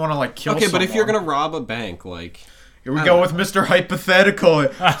 Like I don't want to like kill. Okay, but if you're someone. gonna rob a bank, like... Here we go with Mr. Hypothetical.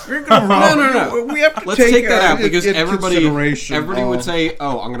 You're gonna rob. No. We have to Let's take that out, in- because in everybody consideration. would say,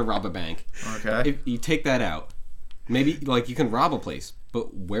 oh, I'm gonna rob a bank. Okay. If you take that out, maybe, like, you can rob a place,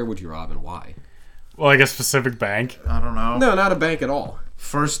 but where would you rob and why? Well, like a specific bank. I don't know. No, not a bank at all.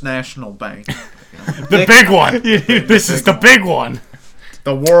 First National Bank, The big one. This is the big one.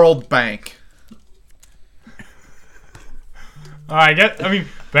 the World Bank. I mean,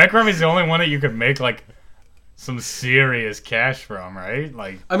 bank robbery is the only one that you could make like some serious cash from, right?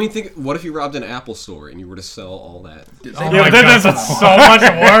 Like, I mean, what if you robbed an Apple store and you were to sell all that? yeah, but then that's so much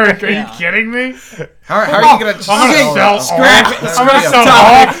work. Are you kidding me? How are you gonna? I'm gonna sell.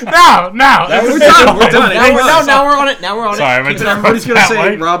 No. We're done. Now we're on it. Now we're on Sorry, it. I meant to Everybody's gonna say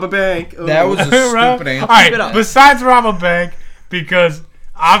way. rob a bank. Oh. That was a stupid answer. All right. Besides rob a bank, because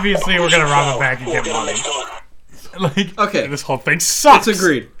obviously we're gonna rob a bank and get money. Like, Okay. this whole thing sucks. It's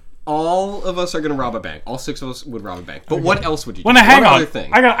agreed. All of us are gonna rob a bank. All 6 of us would rob a bank. But what else would you do? Well, now hang What on. other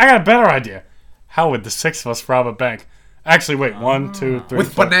thing? I got a better idea. How would the 6 of us rob a bank? Actually, wait. 1, 2, 3,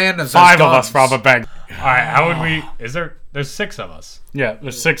 With 4, bananas as 5 of guns. us rob a bank. All right. How would we? There's 6 of us. Yeah,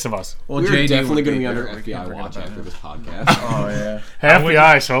 there's 6 of us. Well, We're JD definitely would gonna be under there. We can't FBI forget watch about after him. this podcast. Oh yeah.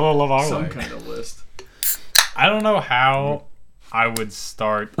 FBI, so a little of our Some way. kind of list. I don't know how I would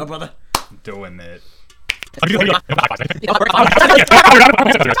start Oh, brother. doing it. I'm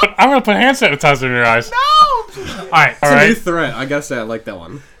gonna put hand sanitizer in your eyes. No. All right. It's a new threat. I gotta say, I like that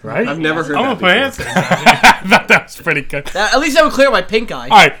one. Right? I've never heard I'm that gonna put before. hand sanitizer. I thought that was pretty good. At least that would clear my pink eye.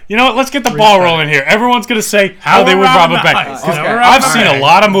 All right, you know what? Let's get the ball rolling here. Everyone's gonna say how they would rob a bank. I've seen a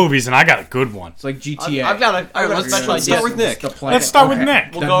lot of movies, and I got a good one. It's like GTA. I've got a special Let's idea. start with Nick. Let's start with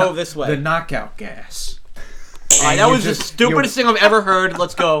Nick. We'll go this way. The knockout gas. All right, that was the stupidest thing I've ever heard.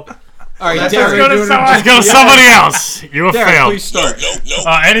 Let's go. All right, Let's Derek, go to somebody else. You have Derek, failed. please start.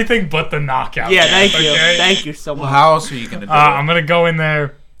 Anything but the knockout. Yeah, gas, thank you. okay? Thank you so Well, much. how else are you gonna do I'm gonna go in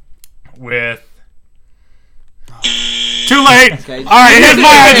there with. Too late. Okay. All right, here's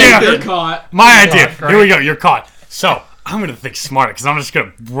my idea. You're caught. My idea. Here we go. You're caught. So I'm gonna think smarter because I'm just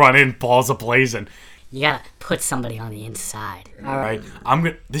gonna run in balls a blazing. You gotta put somebody on the inside. All right.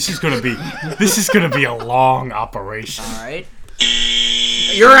 This is gonna be a long operation. All right.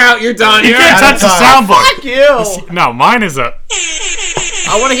 You're out. You're done. You can't touch the soundboard. Fuck you. No, mine is a.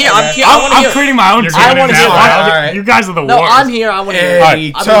 I want to hear. I want to I'm hear. creating my own. I wanna hear that. All right. You guys are the No, worst. I'm here. I want to hear.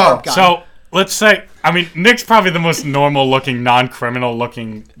 Hey, I'm talk. a guy. So let's say, I mean, Nick's probably the most normal-looking,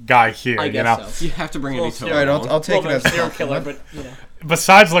 non-criminal-looking guy here. I you guess know, so. You have to bring any Well, tone. All right, I'll A take it little as bit a of serial killer, compliment. but you know,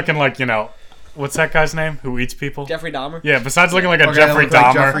 besides looking like, what's that guy's name who eats people? Jeffrey Dahmer. Yeah, besides looking like a Okay, Jeffrey look like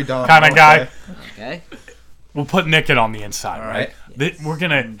Dahmer, Jeffrey Dahmer, kind of guy, Okay. we'll put Nick in on the inside, right? We're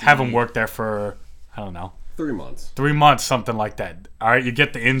gonna have him work there for, I don't know, 3 months. 3 months, something like that. All right, you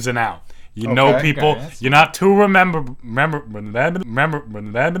get the ins and out. You know Okay, people. guys. You're not too memorable. Memorable.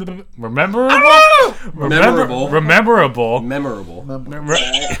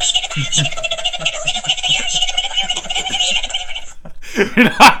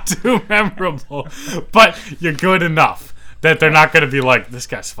 You're not too memorable, but you're good enough that they're not going to be like, this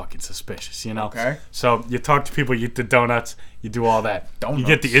guy's fucking suspicious, you know? Okay. So you talk to people, you eat the donuts, you do all that. You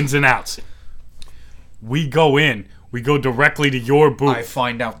get the Donuts. ins and outs. We go in. We go directly to your booth. I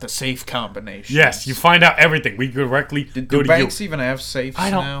find out the safe combination. Yes, you find out everything. We directly Do go to banks you. even have safes I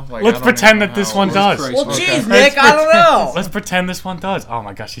don't. now? Let's pretend that this one does. Christ. Well, Okay. jeez, Nick, I don't know. Let's pretend this one does. Oh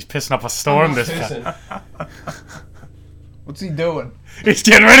my gosh, he's pissing up a storm. This guy. What's he doing? He's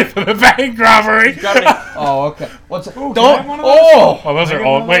getting ready for the bank robbery. Oh, okay. What's it? Can I Don't. have one of those? Oh, Oh, those Can I are get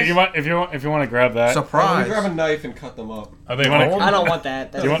one old. of Wait, those? you want if you want to grab that? surprise! Grab a knife and cut them up. Are they You wanna- old? I don't want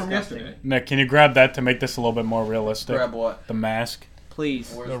that. That's You want- From yesterday. Nick, can you grab that to make this a little bit more realistic? Grab what? The mask Please.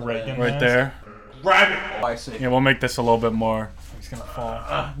 The Reagan right mask? there. I see. Yeah, we'll make this a little bit more. He's gonna fall.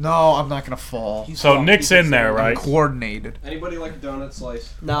 No, I'm not gonna fall. So Nick's in there, right? Coordinated. Anybody like a donut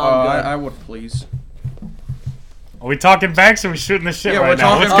slice? No, I'm good. I would please. Are we talking banks or are we shooting this shit Yeah, right we're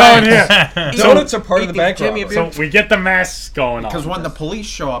now? talking Let's go in banks. here. Donuts are part of the bank Jimmy, robbery. So we get the masks going on. Because when the police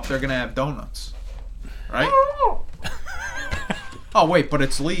show up, they're gonna have donuts, right? Oh wait, but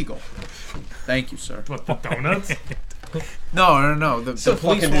it's legal. Thank you, sir. What, the donuts? No. The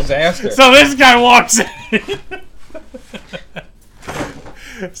police. Will, disaster. So this guy walks in.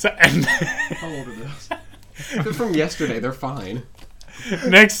 And How old are those? They're from yesterday. They're fine.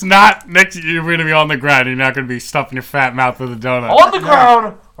 Nick's you're gonna be on the ground. You're not gonna be stuffing your fat mouth with a donut. On the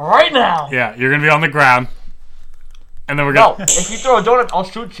ground right now. Yeah, you're gonna be on the ground. And then we're No, gonna if you throw a donut, I'll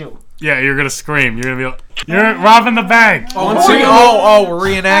shoot you. yeah, you're gonna scream. You're gonna be like, you're robbing the bank. we're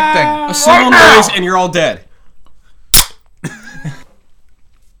reenacting. A sound noise and you're all dead.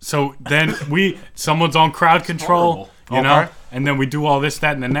 So then someone's on crowd control, you know, Okay. and then we do all this,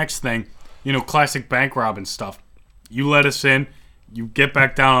 that, and the next thing, classic bank robbing stuff. You let us in, you get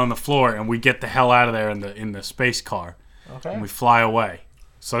back down on the floor, and we get the hell out of there in the space car, and we fly away.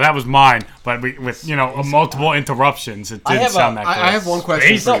 So that was mine, but with multiple interruptions, it didn't sound that good. I have one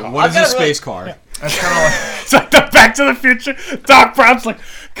question for you. What is a space car? It's like the Back to the Future. Doc Brown's like,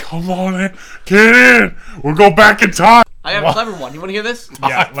 "Come on in, get in. We'll go back in time." I have a clever one. You want to hear this?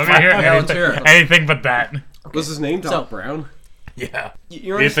 Yeah, let me hear anything but that. What's his name? Doc Brown? Yeah.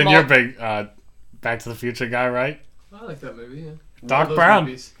 You're in a Ethan, small... you're a big Back to the Future guy, right? I like that movie, yeah. Doc Brown.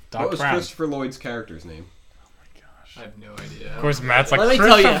 What was Christopher Lloyd's character's name? I have no idea. Of course, Matt's like, Let me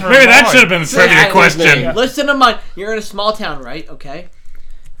tell you. maybe that should have been a trivia question. Listen to mine. You're in a small town, right? Okay.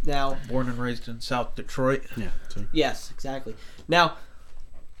 Now, Born and raised in South Detroit. Yeah. yes, exactly. Now,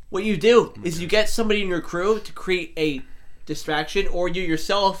 what you do is you get somebody in your crew to create a distraction, or you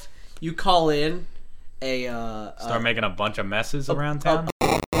yourself, you call in a Start making a bunch of messes around town.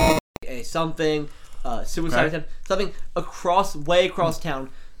 a something, suicide attempt, something way across town,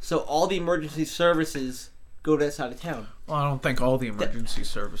 so all the emergency services go to that side of town. Well, I don't think all the emergency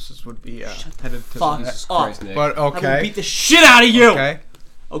services would be headed to fuck this. Christ, Nick. But I'm gonna okay. beat the shit out of you. Okay.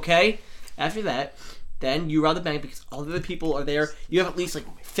 Okay. After that, then you rob the bank because all the other people are there. You have at least like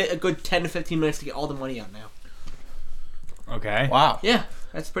a good 10 to 15 minutes to get all the money out now. Okay. Wow. Yeah,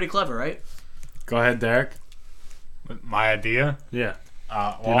 that's pretty clever, right? Go ahead, Derek. My idea? Yeah.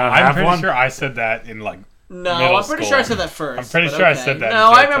 Well, not I'm have pretty one? sure I said that in like. No, Middle I'm pretty school. sure I said that first. I'm pretty but sure I okay. said that in No,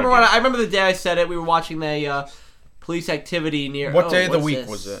 I joke, remember okay. I remember the day I said it. We were watching the police activity near. What day of the what's week this?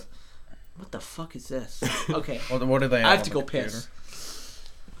 was it? What the fuck is this? Okay. What are they? I have to go piss.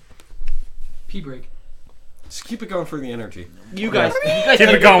 Pee break. Just keep it going for the energy. You guys Keep take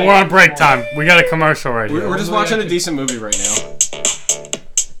it going. your We're on break time. We got a commercial right here. We're just watching a decent movie right now.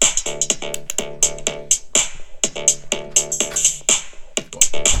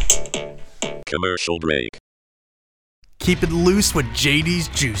 Commercial break. Keep it loose with JD's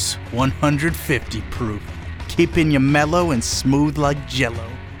Juice, 150 proof. Keeping you mellow and smooth like jello.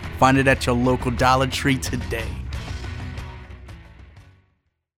 Find it at your local Dollar Tree today.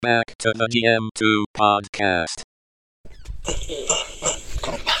 Back to the GM2 podcast.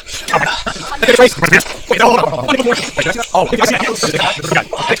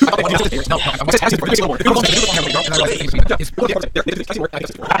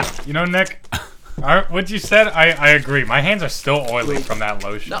 You know, Nick, what you said, I agree. My hands are still oily from that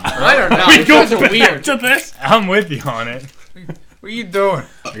lotion. I don't know. We You go guys are weird. to this. I'm with you on it. What are you doing?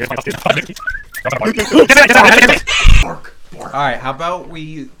 All right. How about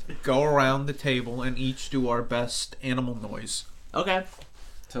we go around the table and each do our best animal noise? Okay.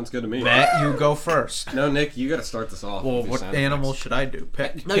 Sounds good to me. Matt, you go first. No, Nick, you gotta start this off. Well, with your what sound animal effects. should I do?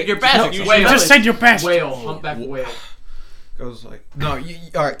 Pick. No, your best. You You just said your best. Whale. Humpback whale. Goes like no. All right,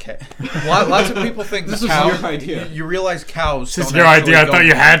 okay. Lots of people think This was cows. your idea. You realize cows. This is don't your actually idea. I go thought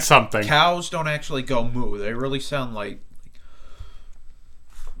you moo. had something. Cows don't actually go moo. They really sound like.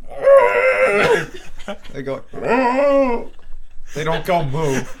 They go. They don't go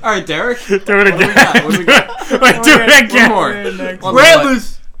moo. All right, Derek. Do it again. What do we got? Wait, do it again. One more.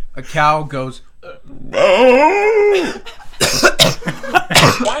 Ramblers. A cow goes.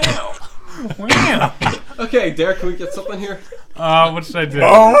 Wow. Okay, Derek, can we get something here? What should I do?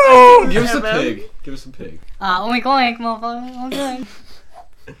 Give us a man. pig. Give us a pig. Oink oink, motherfucker. Okay.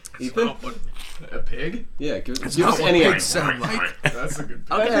 Ethan? A pig? Yeah, give us any animal. Sound like. That's a good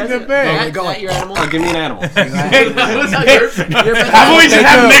pig. Okay, That's a good Matt, pig. is that your animal? Oh, give me an animal. How about we just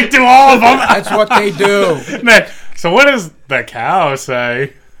have Nick do all of them? That's what they do. Nick, so what does the cow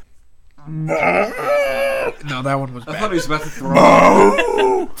say? No, that one was I bad. thought he was about to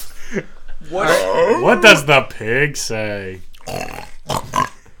throw. What does the pig say?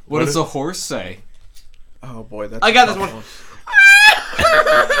 What does the horse say? Oh boy, that's. I got a this tough one.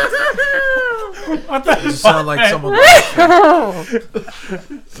 What the Does it sound like someone? My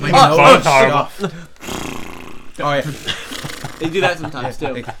both nose horrible. stuffed. Oh yeah. They do that sometimes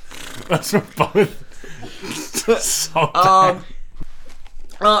too. Those were both so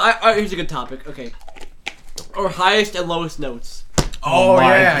Here's a good topic. Okay. Or highest and lowest notes. Oh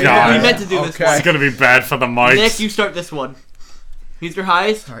my yeah. God. We meant to do this Okay. one. It's gonna be bad for the mics. Nick, you start this one. He's your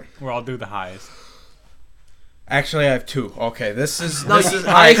highest. Well, I'll do the highest. Actually, I have two. Okay, this is No, this is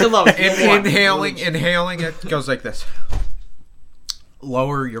highest and lowest. inhaling. It goes like this.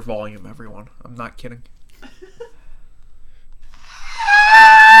 Lower your volume, everyone. I'm not kidding.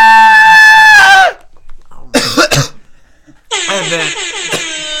 And then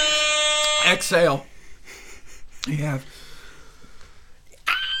exhale. Yeah.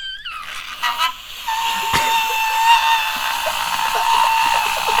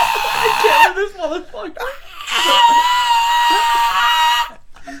 This motherfucker.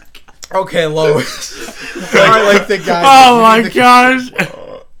 Okay, Lois. like the guy. Oh my gosh!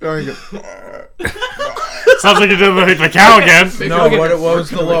 There you go. Sounds like you did the cow again. No, Okay. what was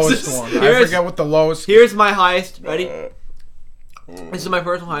the lowest one? I Here's- forget what the lowest. Here's my highest. Ready? This is my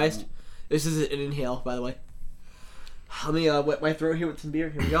personal highest. This is an inhale, by the way. Let me wet my throat here with some beer.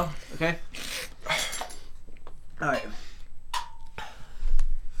 Here we go. Okay. All right.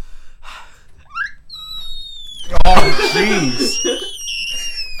 Oh, jeez.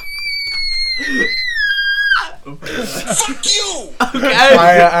 Fuck you! Okay.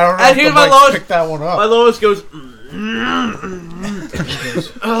 I don't know And if here's the my mic lowest. picked that one up. My lowest goes.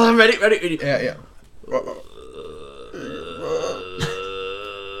 Oh, I'm ready. Yeah.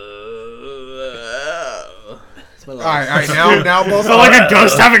 All right. Now both. Felt like a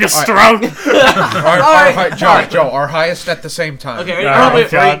ghost having a stroke. All right, Joe. Our highest at the same time. Okay, ready? Oh,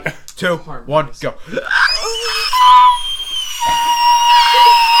 God. 2, 1, go.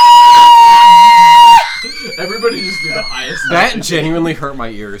 Everybody just do the highest. That genuinely hurt my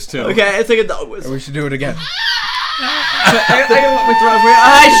ears too. Okay, it's like a dog whistle. We should do it again. I gotta wet my throat for you.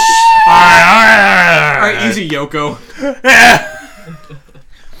 Alright, easy, Yoko.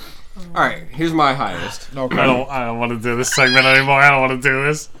 Alright, here's my highest. Okay. I don't want to do this segment anymore. I don't want to do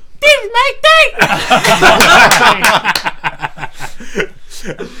this.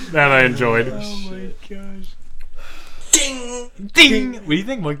 That I enjoyed. Oh my gosh. Ding! What do you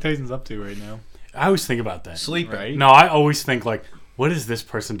think Mike Tyson's up to right now? I always think about that. Sleeping. Right? No, I always think like, what is this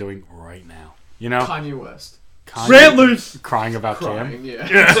person doing right now? You know? Kanye West. Rattlers! Crying about Crying, Cam.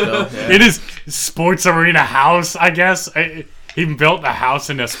 yeah. In his sports arena house, I guess. He built a house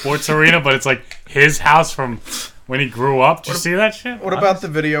in a sports arena, but it's like his house from when he grew up. Did you see that shit? What about the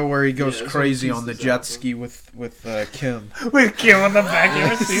video where he goes crazy on the jet ski with Kim? With Kim on the back? You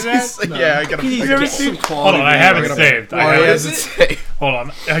ever see that? Yeah, I gotta. You ever see? Hold on, I have it saved. Hold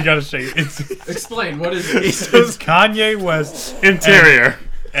on, I gotta show you. It's Explain, what is it? It's Kanye West interior.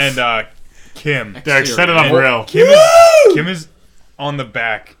 and Kim. Derek, set it on real. Kim is on the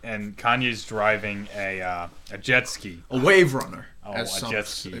back, and Kanye's driving a jet ski. A wave runner, Oh, as a some jet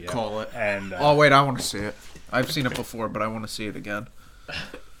ski, yeah. call it. And Oh wait, I want to see it. I've seen it before, but I want to see it again.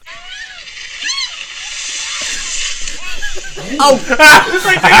 Oh! It's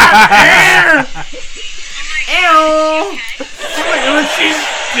like they got air!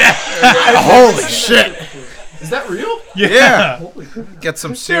 Holy shit! Is that real? Yeah. Get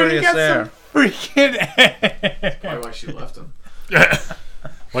some serious air. Freaking air! Probably why she left him.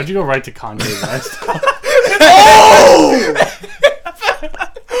 Why'd you go right to Kanye West?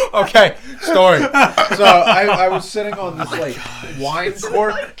 Okay, story. So I was sitting on this wine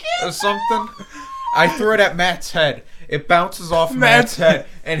cork or something. I threw it at Matt's head. It bounces off Matt's head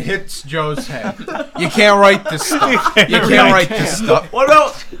and hits Joe's head. You can't write this stuff. You can't write this stuff. What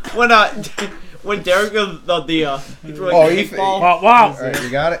about when Derek goes he threw a Ethan. ball? Wow! All right, you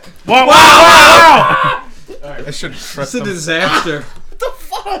got it. Wow! I should have It's a disaster.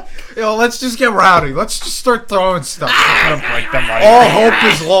 Yo, let's just get rowdy. Let's just start throwing stuff. break them right All hope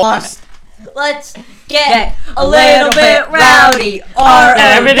is lost. Let's get a little bit rowdy.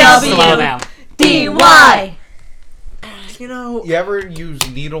 R-O-W-D-Y. You know. You ever use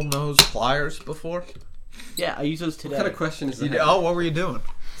needle nose pliers before? Yeah, I use those today. What kind of question is that? Oh, what were you doing?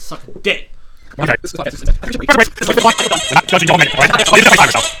 Suck a dick. Okay.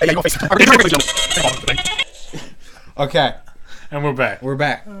 Okay, And we're back. we're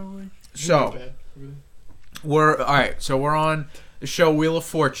back. So we're all right. So we're on the show Wheel of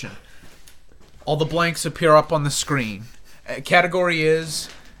Fortune. All the blanks appear up on the screen. Category is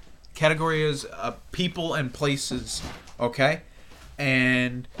people and places. Okay,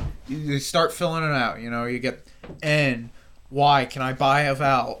 and you start filling it out. You know, you get N. Y. Can I buy a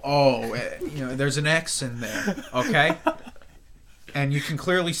vowel? Oh, there's an X in there. Okay, and you can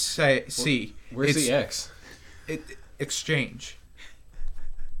clearly see. Where's it's- the X? Exchange.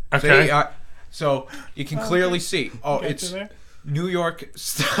 Okay. See, so you can clearly see. Oh, Get it's to there? New York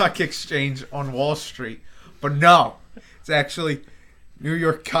Stock Exchange on Wall Street. But no, it's actually New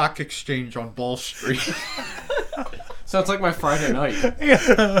York Cock Exchange on Ball Street. Sounds like my Friday night.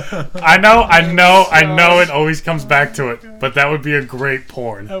 I know. It always comes back to it, but that would be a great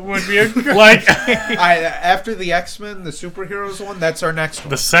porn. That would be a like After the X-Men, the superheroes one, that's our next one.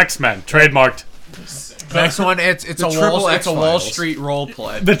 the Sex Men trademarked. Next one, it's a Wall Street role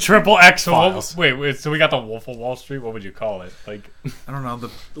play. The Triple X So Files. wait, so we got the Wolf of Wall Street. What would you call it? Like, I don't know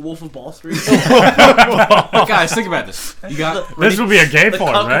The Wolf of Ball Street. Guys, think about this. You got This would be a gay The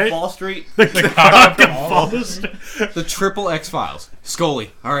porn, Cock of right? Ball Street. The Cock of Ball Street. the Triple X Files.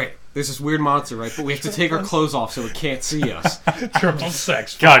 Scully. All right, there's this weird monster, right? But we have to take our clothes off so it can't see us. Triple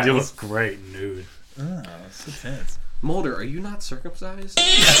Sex. God, you look great nude. Oh, that's intense. Mulder, are you not circumcised?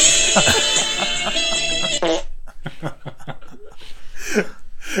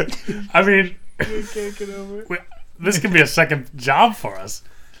 I mean, this could be a second job for us.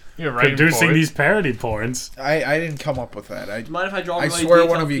 You're producing these parody porns. I didn't come up with that. Do you mind if I draw I my swear dates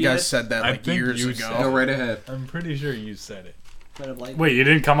one on of you guys PS? said that like years ago. Go right ahead. I'm pretty sure you said it. Wait, you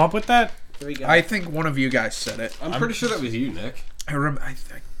didn't come up with that? Here we go. I think one of you guys said it. I'm pretty sure that was you, Nick. I remember.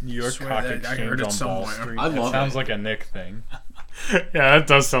 Your swear cock that I heard exchange it on Ball somewhere. Street. I love Sounds it. like a Nick thing. Yeah, that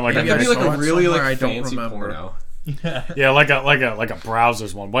does sound like That a could be nice like a one. really somewhere I like don't fancy remember. porno. Yeah, like a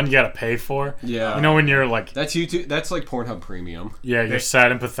browser's one you gotta pay for. Yeah. You know when you're like, That's YouTube. That's like Pornhub Premium. yeah, you're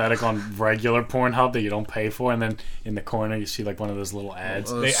sad and pathetic on regular Pornhub that you don't pay for, and then in the corner you see like one of those little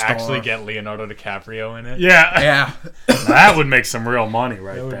ads. They actually get Leonardo DiCaprio in it. Yeah, Yeah. that would make some real money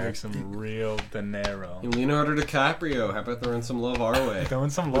right That would there. make some real dinero. And Leonardo DiCaprio. How about throwing some love our way? Throwing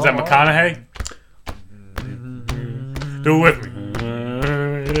some Was that love. McConaughey? Do it with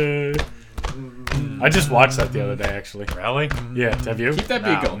me. I just watched that the other day, actually. Really? Yeah, have you? Keep that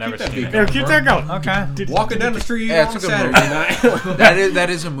beat going. never Keep that seen beat it. going. Yeah, keep that going. Okay. Walking down the street Yeah, on it's a a good Saturday movie. night. that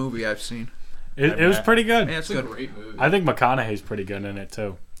is a movie I've seen. It was pretty good. Yeah, it's It's a good. great movie. I think McConaughey's pretty good in it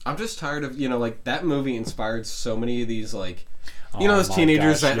too. I'm just tired of like that movie inspired so many of these like Oh those my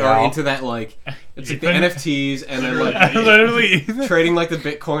teenagers gosh, that yeah. are into that like it's like the Ethan? NFTs and then like Literally. trading like the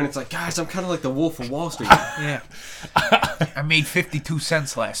Bitcoin. It's like guys, I'm kind of like the Wolf of Wall Street. Yeah. I made 52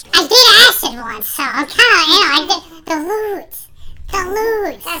 cents last week. I did acid once, so I'm kind of, I did the loot. The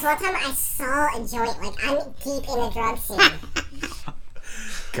loot. Guys, one time I saw a joint, like, I'm deep in the drug scene.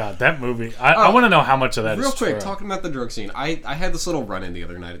 God, that movie. I want to know how much of that Real is quick, true. talking about the drug scene, I had this little run-in the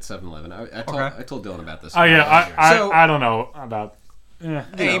other night at 7-Eleven. I told Dylan about this. Oh yeah, So- I don't know about.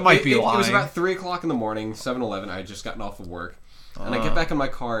 Hey, you might be It lying. was about 3 o'clock in the morning, 7-Eleven. I had just gotten off of work. And I get back in my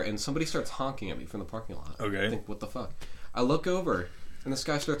car, and somebody starts honking at me from the parking lot. Okay. I think, what the fuck? I look over, and this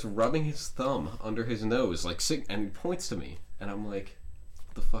guy starts rubbing his thumb under his nose, like, and he points to me. And I'm like,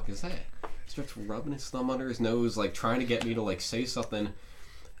 what the fuck is that? He starts rubbing his thumb under his nose, like, trying to get me to, like, say something.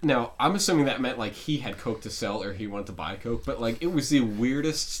 Now, I'm assuming that meant, like, he had Coke to sell or he wanted to buy Coke, but, like, it was the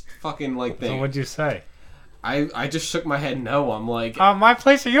weirdest fucking, like, So thing. what'd you say? I just shook my head no. I'm like... My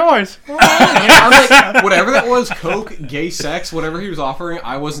place or yours? I'm like, whatever that was, Coke, gay sex, whatever he was offering,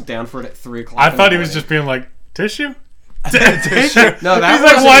 I wasn't down for it at 3 o'clock. I in the thought he was morning. just being like tissue. Tissue. No, that He's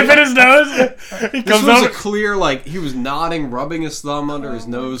like wasn't- wiping his nose. He This comes was a over. clear, like, he was nodding, rubbing his thumb under his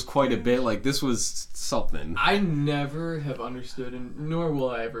nose quite a bit. Like, this was something. I never have understood, and nor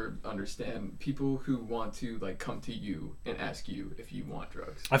will I ever understand, people who want to like come to you and ask you if you want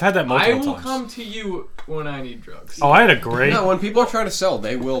drugs. I've had that I multiple will times. come to you when I need drugs. Oh, I had a great. No, when people are trying to sell,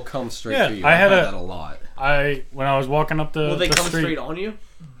 they will come straight Yeah, to you. I had that a lot. When I was walking up the Will they the come street. straight on you?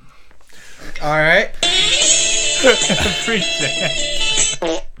 All right.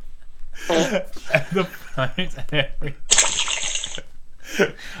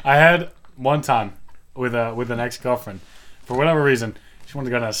 I had one time with an ex-girlfriend. For whatever reason, she wanted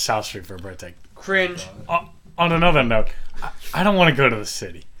to go down to South Street for her birthday. Cringe. On another note, I don't want to go to the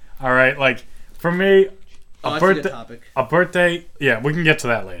city. All right, like for me, Oh, a that's a good birthday, topic. a birthday. Yeah, we can get to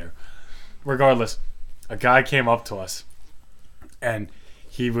that later. Regardless, a guy came up to us, and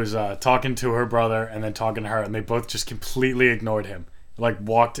he was talking to her brother and then talking to her, and they both just completely ignored him, like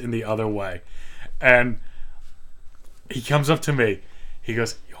walked in the other way. And he comes up to me. He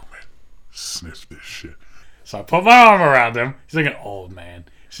goes, "Yo, man, sniff this shit." So I put my arm around him. He's like an old man.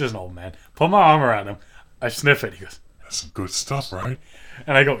 He's just an old man. Put my arm around him. I sniff it. He goes, "That's some good stuff, right?"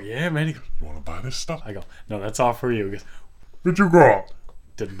 And I go, "Yeah, man." He goes, "You want to buy this stuff?" I go, "No, that's all for you." He goes, "Where'd you grow up?"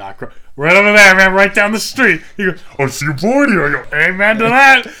 Did not grow. Right over there, man. Right down the street. He goes, "Oh, so you're born here?" I go, "Amen to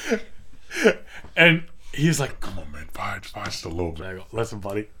that." And he's like, "Come on, man. Buy just a little bit." I go, "Listen,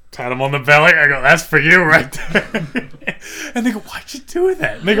 buddy." Pat him on the belly. I go, "That's for you right there." And they go, "Why'd you do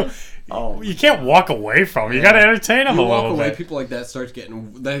that?" And they go, "Oh, you can't walk away from him. You got to entertain him You a walk little away, bit." people like that start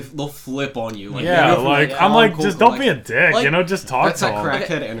getting they'll flip on you. Like, Yeah, they go from, like, I'm calm, like, cool just to, don't be a dick, like, you know, just talk That's to that him.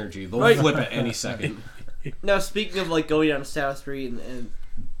 crackhead energy. They'll Right. flip at any second. Now, speaking of like going down South Street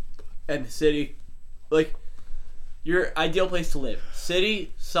and the city, like your ideal place to live: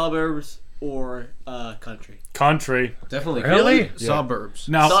 city, suburbs, or country. Country. Definitely. Really? Yeah. Suburbs.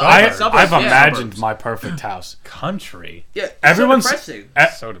 Now, Suburbs, I've yeah. imagined Suburbs. my perfect house. Country. Yeah, it's Everyone's so depressing.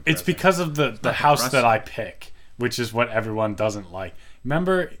 So depressing. It's because of the house depressing. that I pick, which is what everyone doesn't like.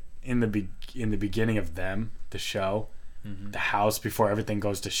 Remember in the beginning of Them, the show, the house before everything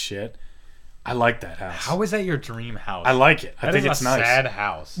goes to shit. I like that house. How is that your dream house? I like it. I That think is it's a nice. sad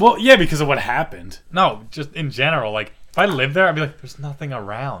house. Well, yeah, because of what happened. No, just in general. Like, if I lived there, I'd be like, there's nothing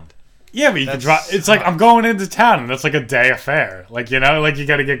around. Yeah, but you can drive. It's like I'm going into town, and that's like a day affair. Like, you know, like you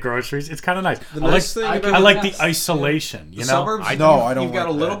got to get groceries. It's kind of nice. I like the isolation. You know, suburbs. I know. I don't. You've got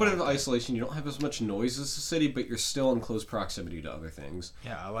like a little that. bit of isolation. You don't have as much noise as the city, but you're still in close proximity to other things.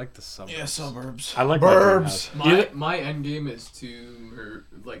 Yeah, I like the suburbs. Yeah, suburbs. I like burbs. My end game is to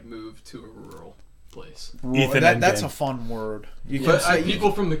move to a rural place. That's a fun word. You can say,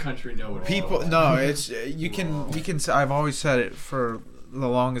 people from the country know what people. No, it's you can. I've always said it for the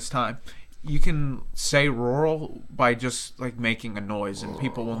longest time. You can say rural by just like making a noise, and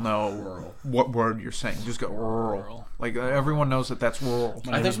people will know what word you're saying. Just go rural. Like everyone knows that that's rural.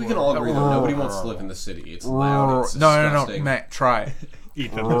 I think we can all agree that nobody wants to live in the city. It's loud. It's No, disgusting. Matt, try it.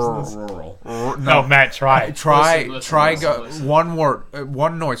 Ethan, rural. No, Matt, try it. Try. Go one word,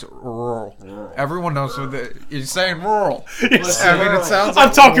 one noise. Rural. Everyone knows that you're saying rural. I mean, it sounds.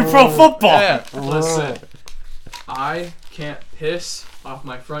 I'm talking pro football. Yeah. Listen, I can't piss off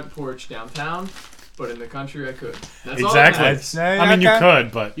my front porch downtown, but in the country I could. That's Exactly. I mean, you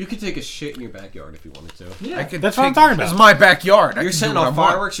could, but You could take a shit in your backyard if you wanted to. Yeah. that's what I'm talking about. It's my backyard. You're setting off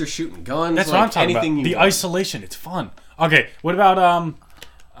fireworks. You're shooting guns. That's like, what I'm talking anything about. You The want. isolation, it's fun. Okay, what about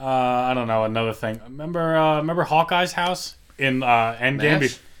I don't know, another thing. Remember Hawkeye's house in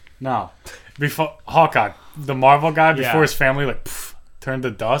Endgame? No, before Hawkeye, the Marvel guy, before his family turned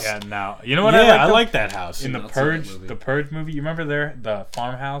to dust. Yeah, no. You know what? I like that house in the Purge movie. You remember the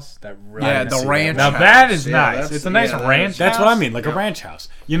farmhouse that the ranch. Now house. that is Yeah, nice. It's a nice ranch. That's house. what I mean, like a ranch house.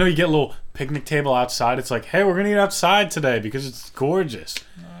 You know, you get a little picnic table outside. It's like, hey, we're gonna eat outside today because it's gorgeous.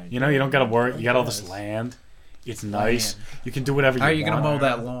 You know, you don't gotta worry. You got all this land. It's nice. You can do whatever you want. How are you gonna mow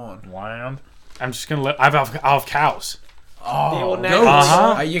that lawn? Land. I'm just gonna I'll have cows. Oh,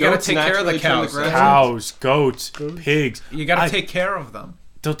 goats. You gotta Goats take care of the naturally turn the cows. grass. Cows, goats, pigs. You gotta take care of them.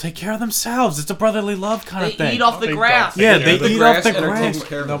 They'll take care of themselves. It's a brotherly love kind of thing. They eat off the grass. Yeah, they eat off the and are grass. taking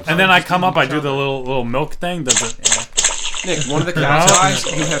care of themselves. And then I come up, I do the little milk thing. Nick, one of the cows dies,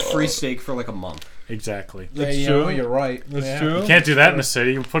 you have free steak for like a month. Exactly. That's true. You're right. That's true. You can't do that in the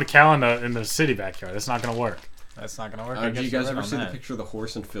city. You can put a cow in the city backyard. That's not gonna work. That's not gonna work. Did you guys ever see the picture of the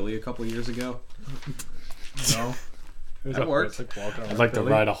horse in Philly a couple years ago? No. That worked. I'd like to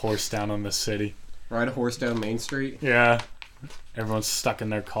ride a horse down in the city. Ride a horse down Main Street. Yeah. Everyone's stuck in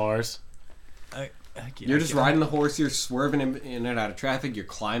their cars. You're just riding the horse. You're swerving in and out of traffic. You're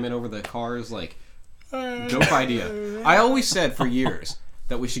climbing over the cars. Like, dope idea. I always said for years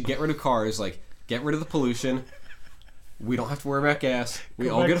that we should get rid of cars. Like, get rid of the pollution. We don't have to worry about gas. We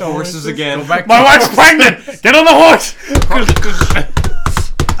all get horses again. My wife's pregnant. Get on the horse.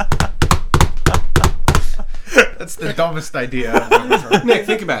 That's the dumbest idea I've ever heard. Nick,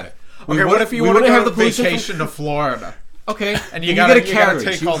 think about it. Okay, what if you want to have the vacation to Florida? Okay, and you get a carriage.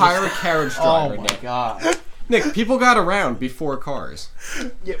 Take you all hire a carriage driver. Oh my god, Nick! People got around before cars.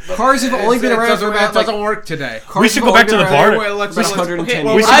 Cars have only been around for about. It doesn't work today. We should go back to the bar.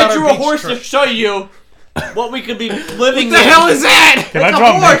 I drew a horse to show you what we could be living in. What the hell is that? Can I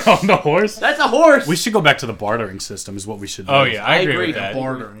drop Nick on the horse? That's a horse. We should go back to the bartering system. Is what we should do. Oh yeah, I agree with that.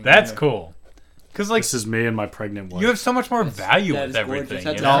 Bartering. That's cool. Because like this is me and my pregnant wife. You have so much more value that with is everything. gorgeous.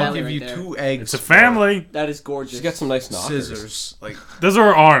 That's You a know? I'll family give you right 2 eggs. It's a family. That is gorgeous. You got some nice knockers. Scissors. Like those are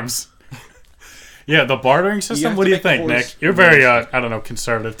her arms. Yeah, the bartering system. What do you think, Nick? You're very I don't know,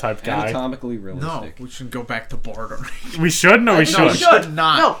 conservative type guy. Anatomically no, realistic. we should go back to bartering. We should? No, we No, should. we should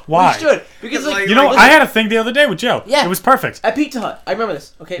not. No, Why? we should. Because like, You know, listen, I had a thing the other day with Joe. Yeah. It was perfect. at Pizza Hut. I remember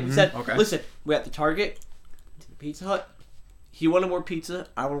this. Okay, we said, Okay. listen, we're at the Target, to the Pizza Hut. He wanted more pizza.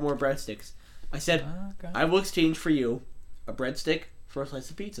 I wanted more breadsticks. I said, I will exchange for you a breadstick for a slice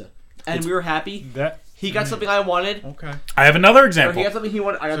of pizza, and we were happy. He got something I wanted. Okay. I have another Or he example. got something he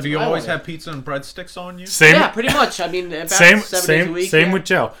wanted. I got So do something you I always wanted. have pizza and breadsticks on you? Same. Yeah, pretty much. I mean, about Same. 7 days a week. Same yeah. with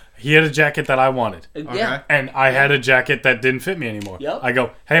Joe. He had a jacket that I wanted, Yeah. and I had a jacket that didn't fit me anymore. Yep. I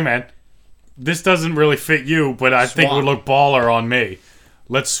go, hey man, this doesn't really fit you, but I think it would Swap. look baller on me.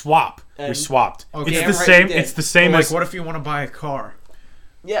 Let's swap. We And- swapped. Okay. It's Damn the right same. we did. It's the same Like, as. what if you want to buy a car?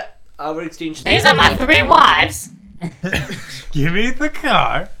 Yeah, I would exchange. These are my 3 wives. Give me the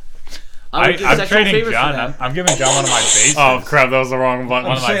car. I would give I'm sexual trading favors John. for that. I'm giving John one of my bases. Oh crap! That was the wrong one. One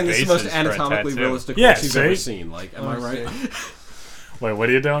I'm of my saying this is the most bases for a anatomically tattoo. realistic Yeah, horse you've ever see? seen. Like, am I right? Wait, what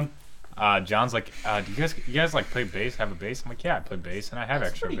are you doing? John's like, do you guys like play bass? Have a bass? I'm like, yeah, I play bass and I have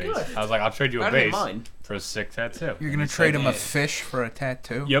extra pretty bass. good. I was like, I'll trade you a Better than bass mine. for a sick tattoo. You're gonna trade him a fish for a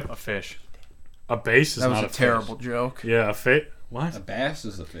tattoo? Yep, a fish. A bass is That was not a fish. terrible joke. Yeah, a fit. What? A bass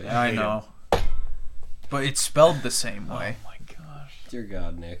is a fish. I know. But it's spelled the same way, Oh my gosh. Dear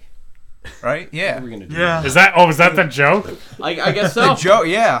God, Nick. right? What Yeah. are we gonna do? Yeah. Is that? Oh, is that the joke? I guess The so. joke,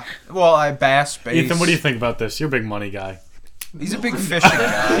 yeah. Well, I bass base. Ethan, what do you think about this? You're a big money guy. He's a big fishing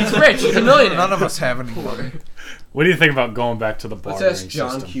guy. He's rich. He's a millionaire. None of us have any money. What do you think about going back to the Let's bartering ask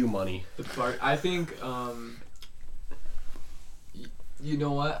John system? Q money. I think, you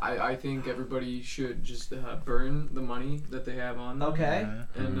know what? I think everybody should just burn the money that they have on them. Okay.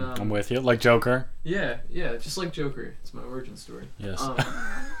 And I'm with you. Like Joker? yeah, just like Joker. It's my origin story. Yes.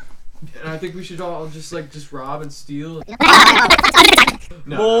 And I think we should all just rob and steal.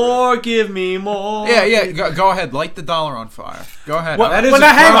 More, give me more. Yeah. Go ahead. Light the dollar on fire. Go ahead. Well, That is well, a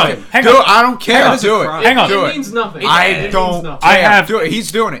now, hang crime. on. Hang Do it. on. I don't care. That is a Do it. crime. Hang on. Do It it. means nothing. I It don't. means nothing. I have. Do it.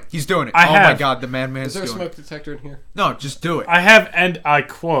 He's doing it. He's doing it. I oh my have- God, the madman's Is there a doing smoke it. detector in here? No, just do it. I have, and I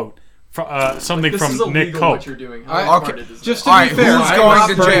quote, something This is from Nick illegal Cope. what you're doing. Alright, How okay. retarded is Just that? to All right, be fair, who's I'm going not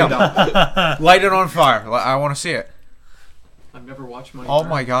to burning jail? them. Light it on fire. I want to see it. I've never watched money. Oh burn.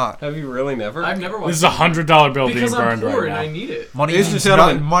 my God. Have you really never? I've never watched. This is a $100 bill being because I'm burned poor right and I now. need it. Money Ladies and means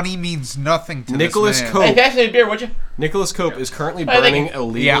gentlemen. money means nothing to Nicholas this man. Cope. Hey, pass me a beer, would you? Nicholas Cope is currently Hey, thank burning you. a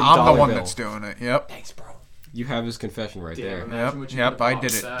legal Yeah, I'm the dollar one bill. that's doing it. Yep. Thanks, bro. You have his confession right Damn. there. Imagine what you Yep. could've I bought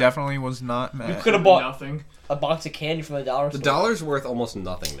did with it. that. Definitely was not You mad. could have bought Nothing. a box of candy from the dollar The store. dollar's worth almost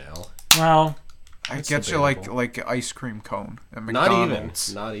nothing now. Well, I It's get you debatable. like an ice cream cone at Not even.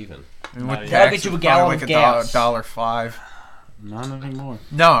 McDonald's. Not even. I mean, with Not even. I'll tax, get you a it's gallon probably of like gas. $1.05. not anymore.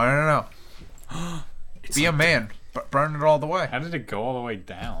 No. Be a man. Burn it all the way. How did it go all the way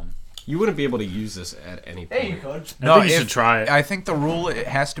down? You wouldn't be able to use this at any point. Hey, you could. I think you should try it. I think the rule it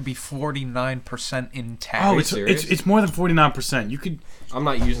has to be 49% intact. Oh, you it's serious? more than 49%. You could. I'm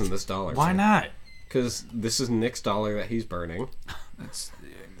not using this dollar. Why not? Because this is Nick's dollar that he's burning.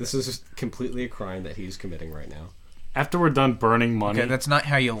 This is just completely a crime that he's committing right now. After we're done burning money, Okay, that's not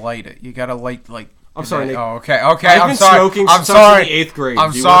how you light it. You gotta light like. I'm sorry, Nick. Oh, okay. I've I'm been sorry. smoking I'm since I was sorry. in the 8th grade.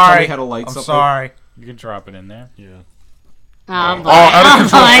 I'm Do you wanna tell sorry. me how to light I'm something? sorry. you can drop it in there. Yeah. Oh, boy. Oh, out of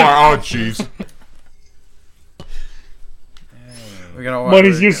control boy. fire. Oh, jeez. We gotta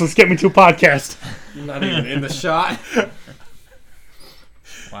Money's useless. Get me to a podcast. You're not even in the shot.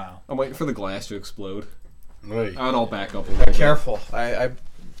 Wow. I'm waiting for the glass to explode. Wait. I'll back up a little bit. Careful. I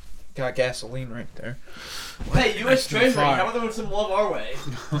got gasoline right there. Hey, U.S. Treasury, how about throwing some love our way?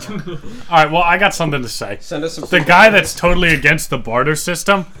 All right. Well, I got something to say. Send us some. The guy that's totally against the barter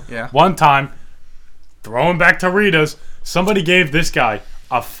system. Yeah. One time, throwing back to Rita's, somebody gave this guy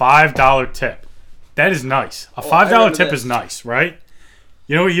a $5 tip. That is nice. A $5 remember tip this. is nice, right?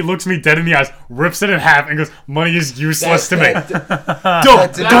 You know what? He looks me dead in the eyes, rips it in half, and goes, "Money is useless to me."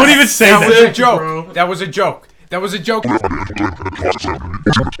 Don't even say That was a that. joke. That was a joke. That was a joke.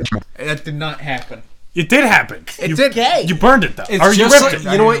 That did not happen. It did happen. It did. You burned it though, It's or you just ripped like,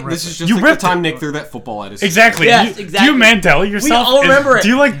 it. you know what? Rip This it. is just You like the ripped time it. Nick threw that football at us. Exactly. Yes, Do exactly. you Mandela yourself? all remember it. Do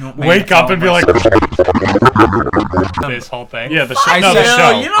you like wake up and be like This whole thing. Yeah, the I show. No, the said,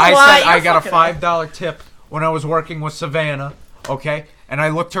 show. you know I why? said I You're got a fucking- $5 tip when I was working with Savannah. Okay, and I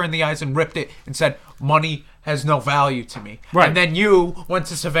looked her in the eyes and ripped it and said, "Money has no value to me." Right. And then you went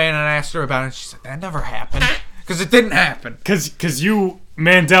to Savannah and asked her about it, and she said, "That never happened," because it didn't happen. Because you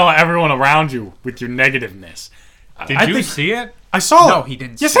Mandela everyone around you with your negativeness. Did I you think- see it? I saw it. No, he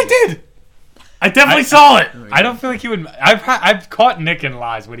didn't. Yes, see I it. did. I definitely saw it. I don't feel like he would. I've caught Nick in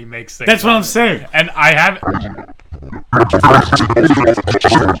lies when he makes things. That's what up. I'm saying. And I haven't.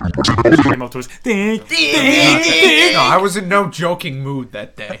 No, I was in no joking mood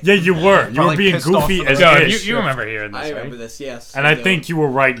that day. Yeah, you were. You were Probably being pissed off goofy for the as Yo, ish. you remember hearing this, I remember right? this, yes. And I think you were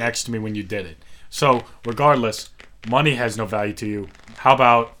right next to me when you did it. So, regardless, money has no value to you. How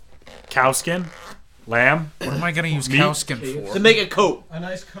about cow skin? Lamb? What am I gonna use Meat? cow skin for? To make a coat. A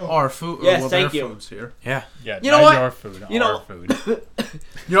nice coat. Our food. Yes, well, thank their you. food's here. Yeah. Yeah, You know not what? your food. You know- our food.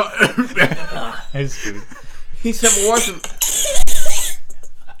 You know, His food. He spent more than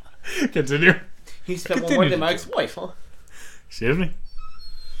Continue. he spent more than my ex-wife, huh? Excuse me?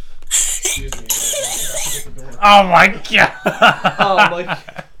 Excuse me. Oh my god. Oh my.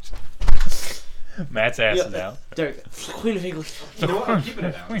 Matt's ass is out. Derek, Queen of English. You know what? I'm keeping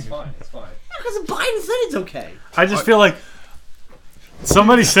it out. It's fine. It's fine. Because Biden said it's okay. I just feel like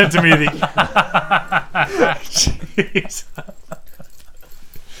somebody said to me the. Jeez.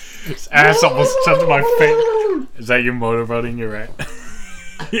 His ass almost jumped in my face. Is that you motorboating? You're right.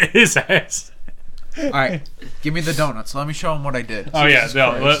 His ass. all right, give me the donuts. Let me show him what I did. Oh yeah,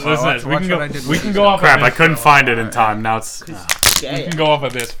 no. Christ. Listen, Watch we can what go. I did We with can these go off. Crap, of I this couldn't for a find while. it in time. Now it's. We Yeah. can go off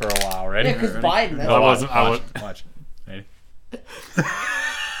of this for a while. Ready? Yeah, because Ready? Biden. I wasn't. I was. Watch. Ready?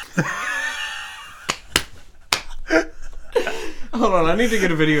 Hold on, I need to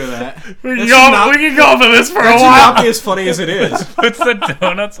get a video of that. We can, That should not- we can go off of this for That a should not while. be as funny as it is. Puts the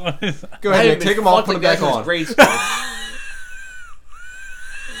donuts on his. Go ahead, Nick. Take them off, put them back on. Grade school.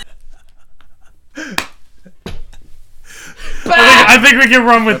 I think we can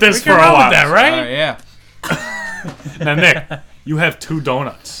run with this for a while. With that, right? Yeah. Now, Nick, you have 2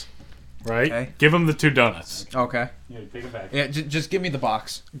 donuts, right? Okay. Give him the 2 donuts. Okay. Yeah, take it back. Yeah, just give me the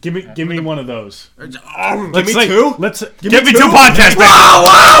box. Give me one of those. Give me 2? Let's give me 2 podcasts.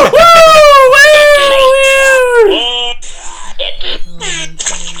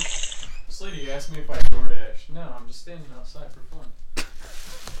 This lady asked me if I DoorDash. No, I'm just standing outside for fun.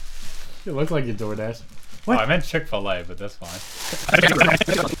 You look like you DoorDash. What? Oh, I meant Chick-fil-A, but that's fine.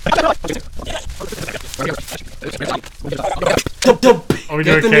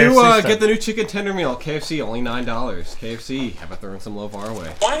 Get the new chicken tender meal. KFC, only $9. KFC, how about throwing some love our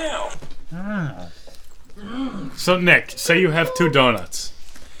way? Wow. So Nick, say you have 2 donuts,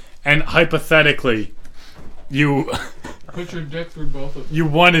 and hypothetically, you Put your dick through both of them.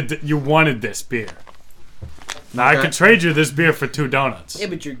 you wanted this beer. Now I could trade you this beer for 2 donuts. Yeah,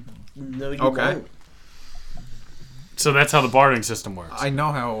 but you Okay. won't. So that's how the bartering system works. I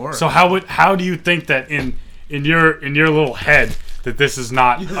know how it works. So how do you think that in your little head that this is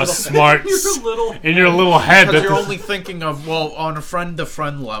not a smart in your little head because that you're only thinking of on a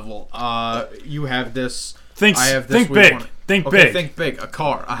friend-to-friend level. You have this. I have this. Think we big. want- Think okay, big. Think big. A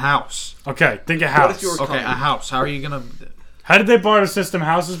car. A house. Okay, think a house. Okay, a house. How are you gonna? How did they barter system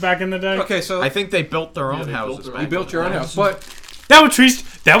houses back in the day? Okay, so I think they built their own they built houses. their you own built your own house, but that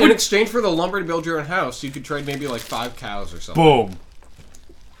would in exchange for the lumber to build your own house, you could trade maybe like 5 cows or something. boom.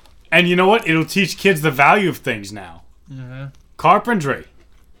 And you know what? It'll teach kids the value of things now. Mm-hmm. Carpentry.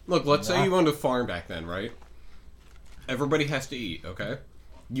 Look, let's say you owned a farm back then, right? Everybody has to eat, okay?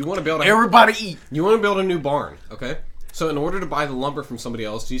 You want to build Everybody eat. You want to build a new barn, okay? So in order to buy the lumber from somebody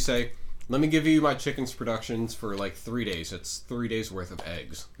else, you say, "Let me give you my chicken's productions for like 3 days. It's 3 days worth of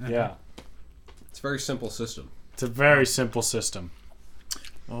eggs." Yeah. It's a very simple system. It's a very simple system.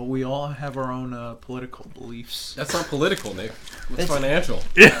 Well, we all have our own political beliefs. That's not political, Nick. It's financial.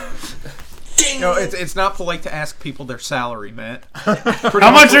 No, it's not polite to ask people their salary, Matt.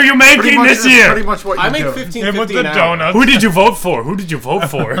 How much are you making this year? Pretty much what you I make do. $15.50 an hour. Who did you vote for? Who did you vote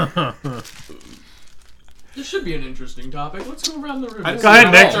for? This should be an interesting topic. Let's go around the room. Go ahead,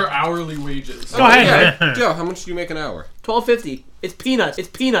 How Nick. much are hourly wages? Go ahead, Nick. Joe, how much do you make an hour? $12.50. It's peanuts. It's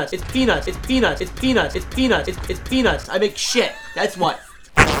peanuts. It's peanuts. It's peanuts. It's peanuts. It's peanuts. It's peanuts. I make shit. That's what.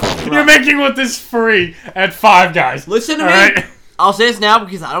 You're making what this free at Five Guys. Listen to All me. right? I'll say this now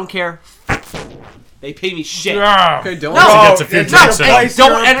because I don't care. They pay me shit. Okay, don't. No, Gets a few drinks in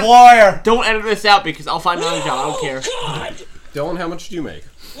him. Don't edit this out because I'll find another job. I don't care. Dylan, how much do you make?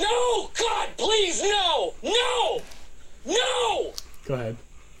 No! God, please, no! No! No! Go ahead.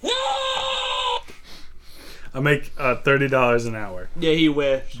 No! I make $30 an hour. Yeah, he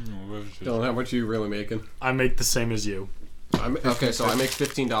wish. Dylan, how much are you really making? I make the same as you. Okay, so I make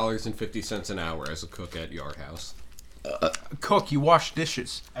 $15.50 an hour as a cook at Yard House. Cook, you wash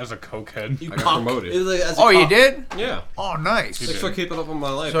dishes. As a cokehead. I got promoted. Oh, you did? Yeah. Oh, nice. Thanks for keeping up on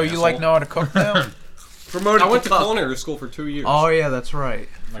my life. So you like know how to cook now? Promoted. I went to culinary school for 2 years. Oh yeah, that's right.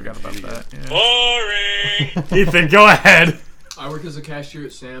 I forgot about that. Yeah. Boring! Ethan, go ahead. I work as a cashier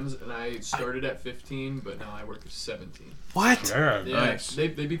at Sam's, and I started at 15, but now I work at 17. What? Yeah. Yeah, Nice. they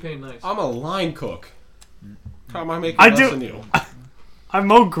be paying nice. I'm a line cook. How am I making I less do- than you? I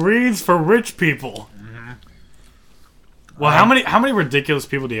mow greens for rich people. Well, how many ridiculous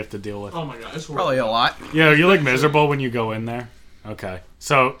people do you have to deal with? Oh my god, it's Probably a lot. Yeah, you look miserable when you go in there. Okay,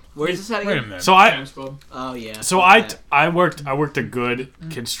 so Where's this at Wait a again? minute. so I Sam's Club. Oh yeah. so I worked a good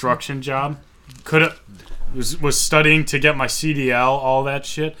construction job. Was studying to get my CDL, all that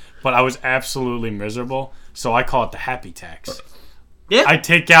shit, but I was absolutely miserable. So I call it the happy tax. Yeah. I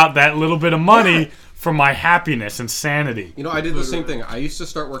take out that little bit of money for my happiness and sanity. You know, I did the same thing. I used to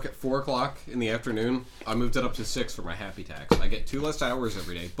start work at 4 o'clock in the afternoon. I moved it up to 6 for my happy tax. I get 2 less hours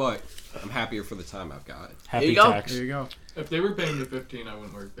every day, but I'm happier for the time I've got. Happy you go. tax. There you go. If they were paying me 15, I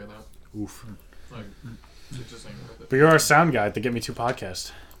wouldn't work there though. Oof. Like, it just ain't worth it. But you're our sound guy at the Get Me 2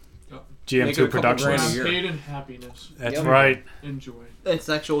 podcast. Yep. Make it a GM2 couple grand a Productions. I'm year. paid in happiness. That's Yep. right. Enjoy. It's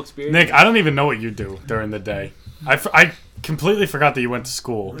sexual experience. Nick, I don't even know what you do during the day. I completely forgot that you went to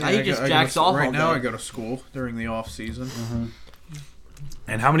school. Now he just I go jacks to- off Right all now, day. I go to school during the off season.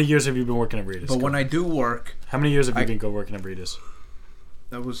 And how many years have you been working at Rita's? But when I do work, How many years have you been working at Rita's?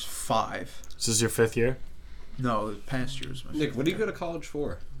 that was 5. Is this your 5th year? No, the past year was my Nick, fifth what do you year. go to college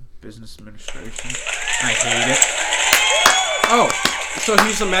for? Business administration. I hate it. Oh, so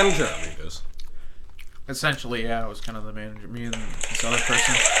he's the manager at Rita's. Essentially, yeah, I was kind of the manager. Me and this other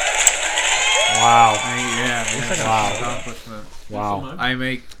person. Wow. Yeah, accomplishment. Wow. I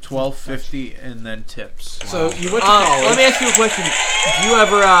make $12.50 and then tips. So you went to Let me ask you a question. Do you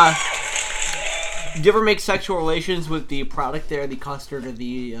ever Do you ever make sexual relations with the product there, the custard or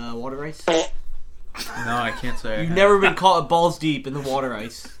the water ice? No, I can't say. You've never been caught balls deep in the water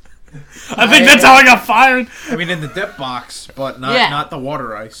ice. I think that's how I got fired. I mean, in the dip box, but not the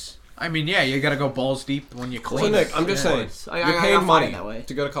water ice. I mean, yeah, you gotta go balls deep when you clean. So Nick, I'm just saying, you're paying money that way.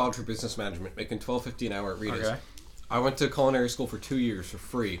 to go to college for business management, making $12.50 an hour at Rita's. Okay. I went to culinary school for 2 years for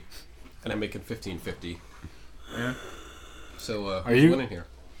free, and I'm making $15.50. Yeah. So Are you winning here?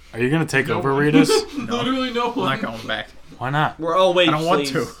 Are you gonna take over Rita's? Literally no one. I'm not going back. Why not? We're all wage I don't want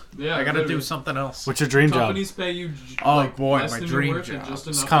slaves. to. Yeah, I gotta do literally. something else. What's your dream job? Companies pay you Oh, boy, less my than dream you're worth job. and just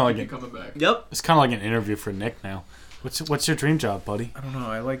It's enough kinda to like keep it. coming back. Yep. It's kind of like an interview for Nick now. What's your dream job, buddy? I don't know.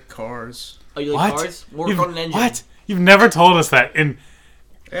 I like cars. Oh, you like What? cars? Work on an engine. What? You've never told us that.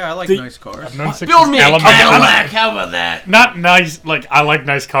 Yeah, I like The- nice cars. I've known since Build me a elementary. Cadillac. How about that? Not nice. Like I like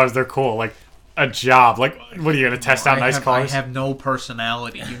nice cars. They're cool. Like a job. Like what are you gonna test out nice cars? I have no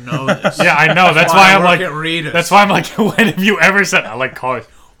personality. You know this. Yeah, I know. That's why why I I'm work like. at Rita's. That's why I'm like. When have you ever said I like cars?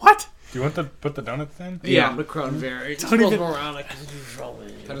 What? Do you want to put the donuts in? Yeah, I'm a crown very. Don't even- around like this usual.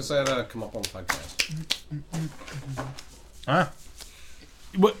 How does that come up on the podcast? Huh?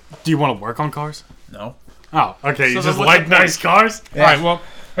 What? Do you want to work on cars? No. Oh, okay. You So just then what's like the point? nice cars. All right, well,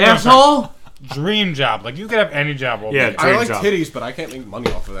 hang on a second. Asshole. Dream job. Like, you could have any job. Over Yeah, there. I dream like job. titties, but I can't make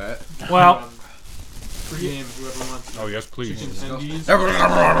money off of that. Well, Free game, whoever wants. Oh, yes, please. Chicken tendies.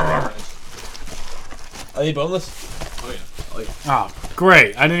 Are they boneless? Oh yeah. oh,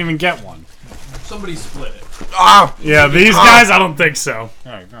 great. I didn't even get one. Somebody split it. Yeah, these guys. I don't think so.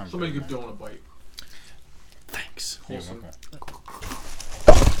 All right, come on. Somebody give Dylan a bite. Thanks. Wholesome.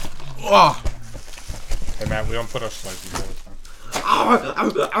 Oh, Hey, Matt, we don't put our slices in.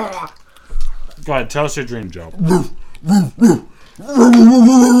 Go ahead. Tell us your dream job.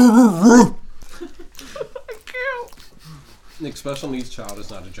 Nick, special needs child is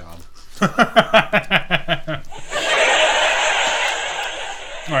not a job. All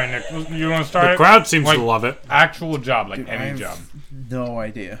right, Nick, you want to The start? crowd seems Like, to love it. Actual job, like I any have job. no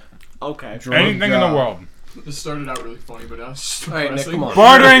idea. Okay. Drug Anything in the job. world. This started out really funny, but now it's just All right, Nick, depressing. come on.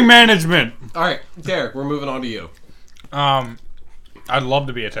 Bartering management. All right, Derek, we're moving on to you. I'd love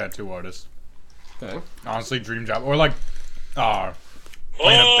to be a tattoo artist. Okay. Honestly, dream job. Or like,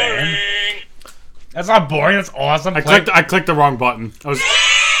 playing a band. That's not boring. That's awesome. I clicked the wrong button. I was.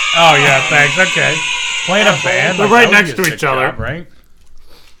 Oh yeah, thanks. Okay. Playing a band. They're like, right that would next be a to sick each other. job, right?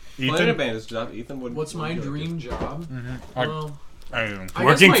 Playing a Ethan. band is a job. Ethan would. What's my would do it. dream job? Like, Well, I don't know. I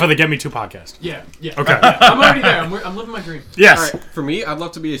Working guess for my- the Get Me 2 podcast. Yeah. Okay. I'm already there. I'm living my dream. Yes. All right, for me, I'd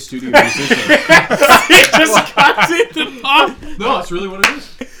love to be a studio musician. Just got Ethan off. No, that's really what it is.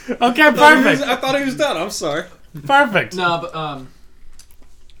 Okay, perfect. I thought he was done. I'm sorry. Perfect. No, but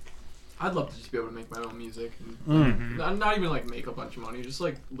I'd love to just be able to make my own music. And not even like make a bunch of money, just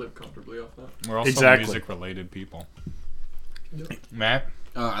like live comfortably off that. We're also Exactly. music-related people. Matt.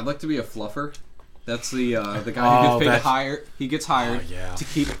 I'd like to be a fluffer. That's the guy Oh, who gets paid to that's- hire. He gets hired yeah. to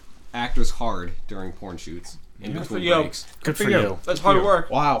keep actors hard during porn shoots in between you. breaks. Good for for you. you. That's hard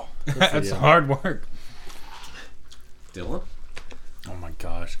work. Wow. That's you. hard work. Dylan. Oh my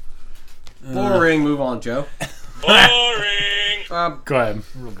gosh. Boring. Move on, Joe. Boring. Go ahead.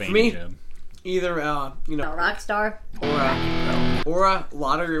 Me? Either A rock star? or a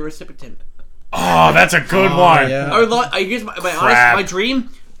lottery recipient. Oh, that's a good one. Yeah. I guess my Crap. my dream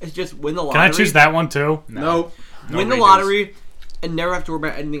is just win the Can lottery. I choose that one too? Nope. Win the redos. lottery and never have to worry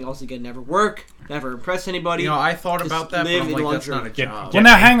about anything else again. Never work. Never impress anybody. You know, I thought Just about that, but live I'm in like, that's luxury. not a Get, job. Well,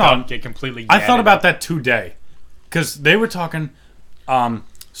 now hang on. Get completely. I thought gadded about up. that today, because they were talking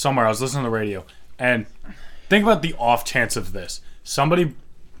somewhere. I was listening to the radio, and think about the off chance of this. Somebody,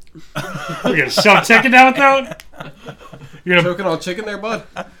 you're gonna shove chicken down the throat. You're gonna. Choking on chicken there, bud.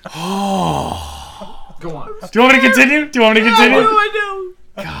 Go on. Do you want me to continue? Do you want me to continue? What do I do?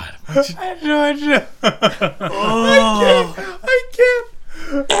 God, I have no idea. I can't.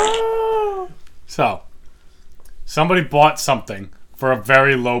 So, somebody bought something for a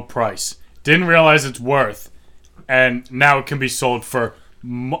very low price, didn't realize its worth, and now it can be sold for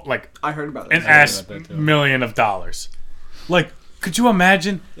like I heard about an it. ass about that too. million of dollars. Like, could you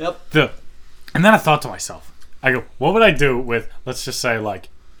imagine Yep. And then I thought to myself, I go, what would I do with, let's just say, like,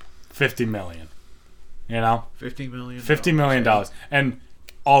 $50 million? You know, $50 million. $50 million, and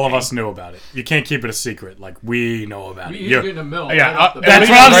all of us knew about it. You can't keep it a secret. Like, we know about it. He's You're- getting a mill. Yeah, right off the that's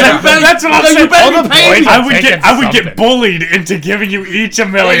bat. what I'm saying. That's what I'm saying. better be paying me. I would Taking get something. bullied into giving you each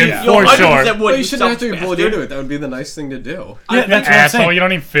 $1 million Yeah. for sure. Would, Well, you shouldn't have to be bullied bastard. into it. That would be the nice thing to do. Yeah, that's what I'm Asshole, saying. you don't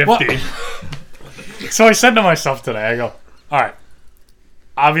need 50. Well- So I said to myself today, I go, all right,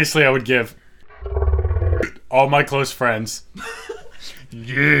 obviously I would give all my close friends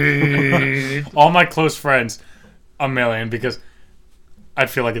Yeah. All my close friends, $1 million, because I'd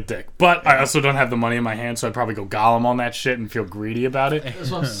feel like a dick. But I also don't have the money in my hand, so I'd probably go Gollum on that shit and feel greedy about it.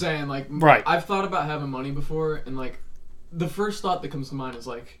 That's what I'm saying. Like, right. I've thought about having money before, and like, the first thought that comes to mind is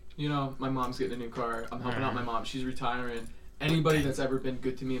like, you know, my mom's getting a new car. I'm helping out my mom. She's retiring. Anybody that's ever been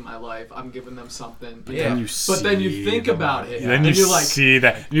good to me in my life, I'm giving them something. Yeah. But then you think about it. Then and you you're like, see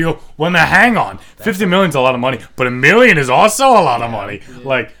that. And you go, well, now hang on. $50 million's a lot of money, but $1 million is also a lot of money. Yeah.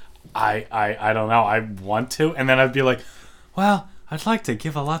 Like, I don't know. I want to. And then I'd be like, well, I'd like to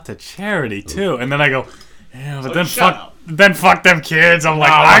give a lot to charity, too. And then I go, yeah, but then fuck them kids. I'm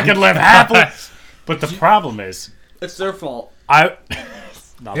like, I can live happily. But the problem is... It's their fault.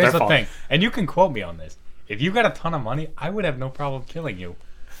 Here's the thing. And you can quote me on this. If you got a ton of money, I would have no problem killing you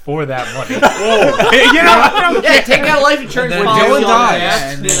for that money. Yeah, take out life insurance when Dylan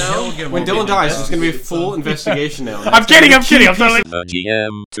dies. When Dylan dies, there's going to be a full investigation now. I'm kidding. I'm totally... The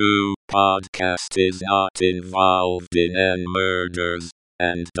GM2 podcast is not involved in any murders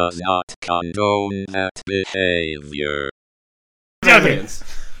and does not condone that behavior.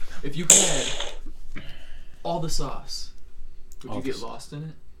 if you had all the sauce, would you get lost in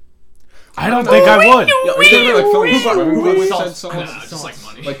it? I don't think I would. Just like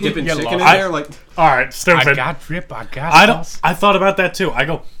money. Like dipping chicken in there. Like, all right, stupid. I got drip. I got sauce. I thought about that too. I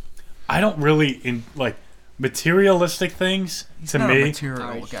go, I don't really like materialistic things. He's to not me, a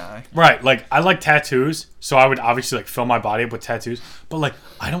material guy. Right? Like I like tattoos, so I would obviously like fill my body up with tattoos. But like,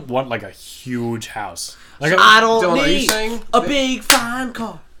 I don't want like a huge house. Like I don't need a big fine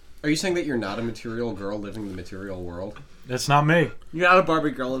car. Are you saying that you're not a material girl living in the material world? That's not me. You're not a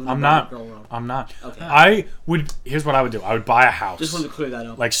Barbie girl living in the Barbie girl world. I'm not. Okay. I would. Here's what I would do. I would buy a house. Just wanted to clear that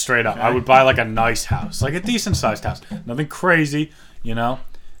up. Like straight up, I would buy like a nice house, like a decent sized house, nothing crazy, you know,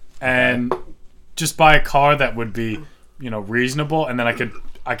 and just buy a car that would be, you know, reasonable, and then I could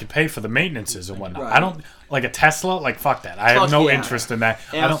pay for the maintenances and whatnot. Right. I don't like a Tesla. Like fuck that. I have no interest in that.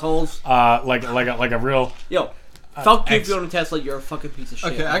 Assholes. I don't. Like a real. Yo, fuck you if you own a Tesla. You're a fucking piece of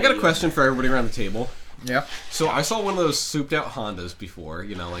shit. Okay, I got a question for everybody around the table. Yeah. So I saw one of those souped out Hondas before,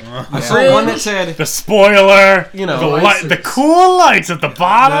 you know, like I saw one that said the spoiler, you know, the cool lights at the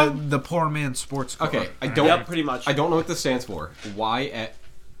bottom, the poor man's sports car. Okay, I don't pretty much. I don't know what this stands for.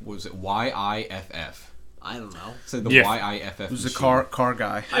 Was it YIFF? I don't know. Said the YIFF. It was a car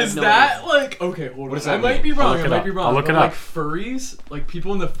guy. Is that like okay? Hold on. I might be wrong. I might be wrong. I'll look it like up. furries, like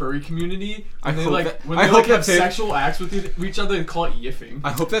people in the furry community, when they I hope have that's it. sexual acts with each other and call it yiffing.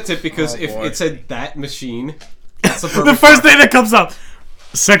 I hope that's it because if it said that machine, that's the perfect the first thing that comes up.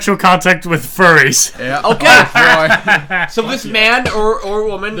 Sexual contact with furries. Yeah. Okay. So this man or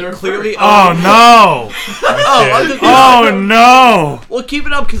woman clearly. Oh no. Oh no. Well, keep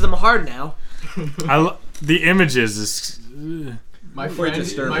it up because I'm hard now. The images is. My friend,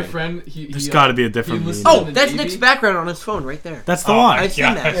 There's got to be a different. That's Nick's background on his phone right there. That's the one. I've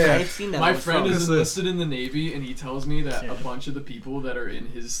seen that. Yeah. I've seen that. My friend is enlisted in the Navy, and he tells me that a bunch of the people that are in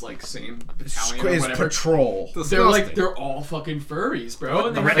his like same battalion or whatever, patrol. They're all fucking furries, bro.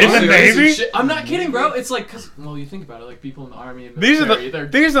 And in the Navy? I'm not kidding, bro. It's like, well, you think about it, like people in the army and these are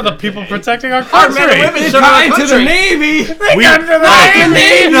the people protecting our Our country. men and women serve our country. to the Navy.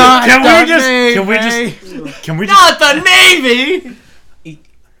 Can we just not the Navy?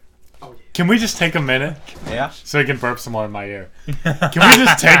 Can we just take a minute? Yeah. So I can burp some more in my ear. Can we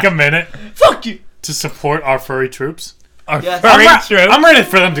just take a minute? Fuck you. To support our furry troops? Our Yes. furry troops. I'm ready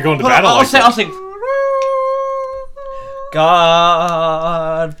for them to go into battle. I'll sing.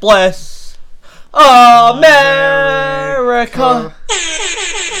 God bless America,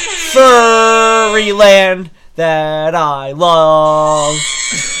 furry land that I love.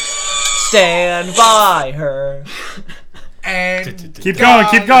 Stand by her. And keep going.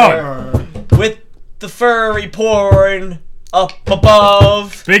 With the furry pouring up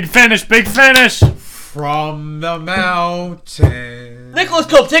above. Big finish. from the mountain. Nicholas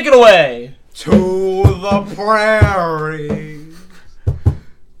Cope, take it away. To the prairie.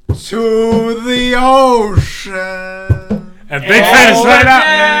 To the ocean. And big finish right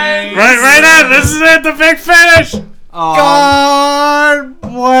now. Right now. This is it. The big finish. God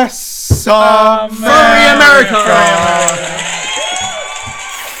bless Furry America.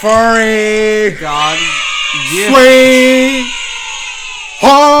 Furry. God. Sweet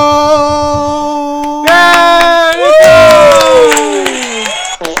home.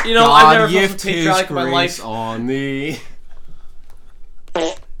 You know, I've never felt so patriotic in my life. On the.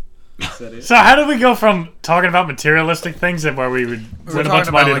 So how did we go from talking about materialistic things and where we would win a bunch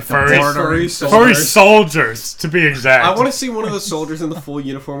of money to furry soldiers, to be exact? I want to see one of the soldiers in the full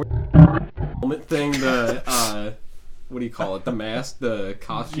uniform helmet thing. what do you call it? The mask, the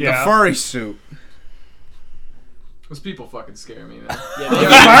costume. The furry suit. Those people fucking scare me, man.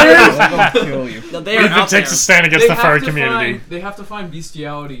 Yeah, they'll kill you. No, they Ethan are out takes there. a stand against They the furry have to community. They have to find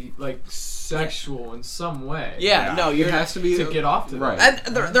bestiality, like, sexual in some way. Yeah, no, It has to be to get off to right. that.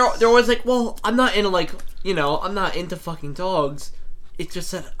 And they're always like, well, I'm not into, like, you know, I'm not into fucking dogs. It's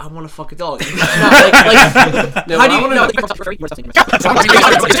just that I want to fuck a dog. It's not like No, how do you know?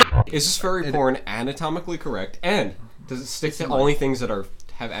 Is this furry porn anatomically correct? And does it stick to only things that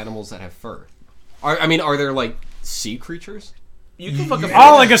have animals that have fur? Are there like sea creatures? You can fuck a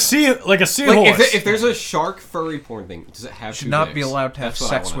like a seahorse. If there's a shark furry porn thing, does it have Should two not dicks? be allowed to have That's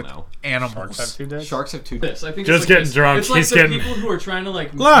what I sex wanna with know. animals. Sharks have 2 dicks? Sharks have 2 dicks. I think Just it's getting this. drunk. It's like He's the getting. people who are trying to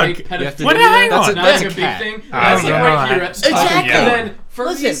like Look, make you have to pedophilia. What? Hang on. That's a like a cat. big thing. I That's don't like know. right here at the top. Exactly. And then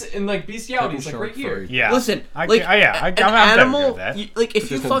furries Listen. and like bestialities, like Shark right here. furry. Yeah. Listen, I, like I'm an down animal, with that. like if you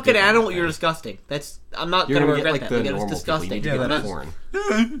There's no fuck an dick on animal, the you're thing. disgusting. I'm not You're gonna gonna get regret like that. the Like, it was normal people. You need disgusting. to Yeah, get that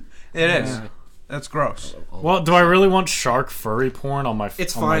porn. It is. That's gross. Well, do I really want shark furry porn on my?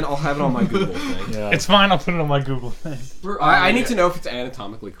 It's on fine. my- Will have it on my Google thing. Yeah. It's fine. I'll put it on my Google thing. I need to know if it's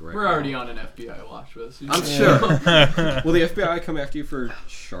anatomically correct. We're already on an FBI watch list. I'm sure. Will the FBI come after you for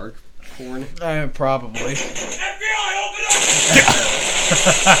shark porn? Probably.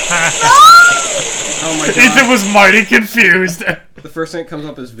 Oh my god. Ethan was mighty confused. The first thing that comes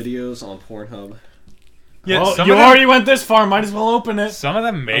up is videos on Pornhub. Yeah, Well, some you of them- already went this far. Might as well open it. Some of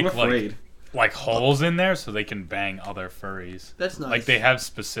them I'm make afraid. like holes in there so they can bang other furries. That's nice. Like they have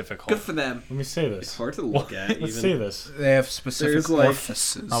specific holes. Good for them. Let me see It's this. hard to look at. Let's even. see this. They have specific There's, like-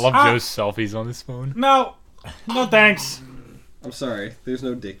 orifices. I love Ah. Joe's selfies on his phone. No, no thanks. I'm sorry. There's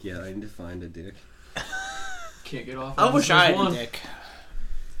no dick yet. I need to find a dick. Can't get off. I on wish this I had one. a dick.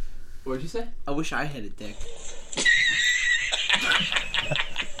 What'd you say? I wish I had a dick.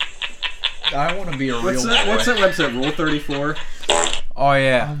 I want to be a real What's boy. that website? Rule 34? Oh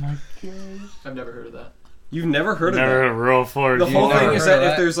yeah. I've never heard of that. You've never heard Never of heard of real for that? The whole never thing is heard of that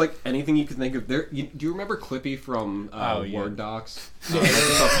if that? there's like anything you can think of, do you remember Clippy from yeah. Word Docs?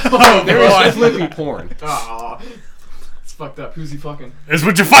 Oh, There was Clippy porn. Aw. It's fucked up. Who's he fucking? Is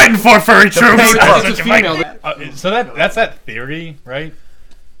what you're fighting for, furry troops. It's That's a what you're fighting female. So that's that theory, right?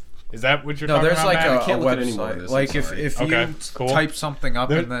 Is that what you're No, talking there's about? like Matt? a can't look at any more of website. this, I'm Like if sorry. if Okay, you cool. type something up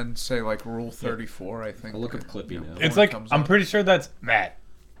There- and then say like Rule 34, I think. I'll look up Clippy now. It's porn like comes I'm up. pretty sure that's Matt.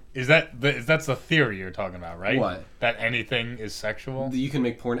 Is that's the theory you're talking about, right? What? That anything is sexual? You can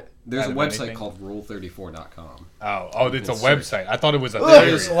make porn. There's Out a of website anything? called rule34.com. Oh, it's a It's search. website. I thought it was a Ugh,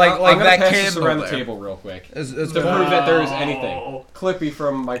 theory. it's like I'm gonna that pass this candle around the there. table real quick. It's To prove that there is anything. Clippy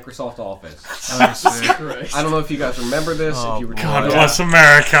from Microsoft Office. Christ. I don't know if you guys remember this. if you were God bless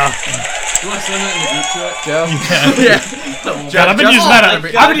America. You want to send that in the group chat? Joe. God, I've been using that.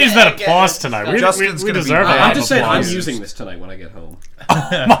 I've been using that applause tonight. We Justin's gonna be deserve a mad. lot I'm of just saying, I'm applause. using this tonight when I get home. Oh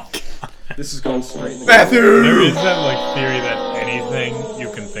my God. This is going straight in the There is that like theory that anything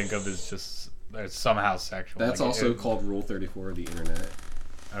you can think of is just it's somehow sexual. That's Like, also called Rule 34 of the internet.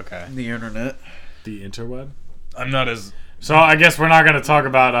 okay. The internet. The interweb. I'm not as So I guess we're not going to talk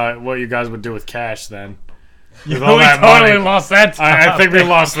about what you guys would do with cash then. With we all that totally money. lost that. I think we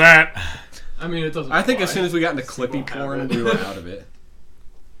lost that. I mean, it doesn't. I think as apply. soon as we got into Just Clippy won't have porn, it. we were out of it.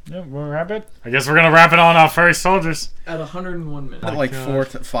 Yeah, we'll wrap it. I guess we're going to wrap it on furry soldiers. At 101 minutes. Like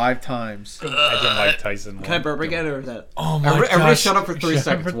 5 times. Imagine Mike Tyson. Can I burp again or is that? Oh my Everybody gosh. shut up for 3 Shut up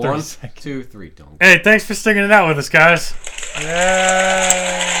seconds. for 30 1, seconds. 2, 3, don't. Hey, thanks for sticking it out with us, guys.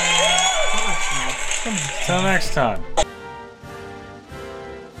 Till next time.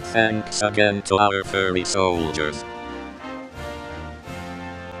 Thanks again to our furry soldiers.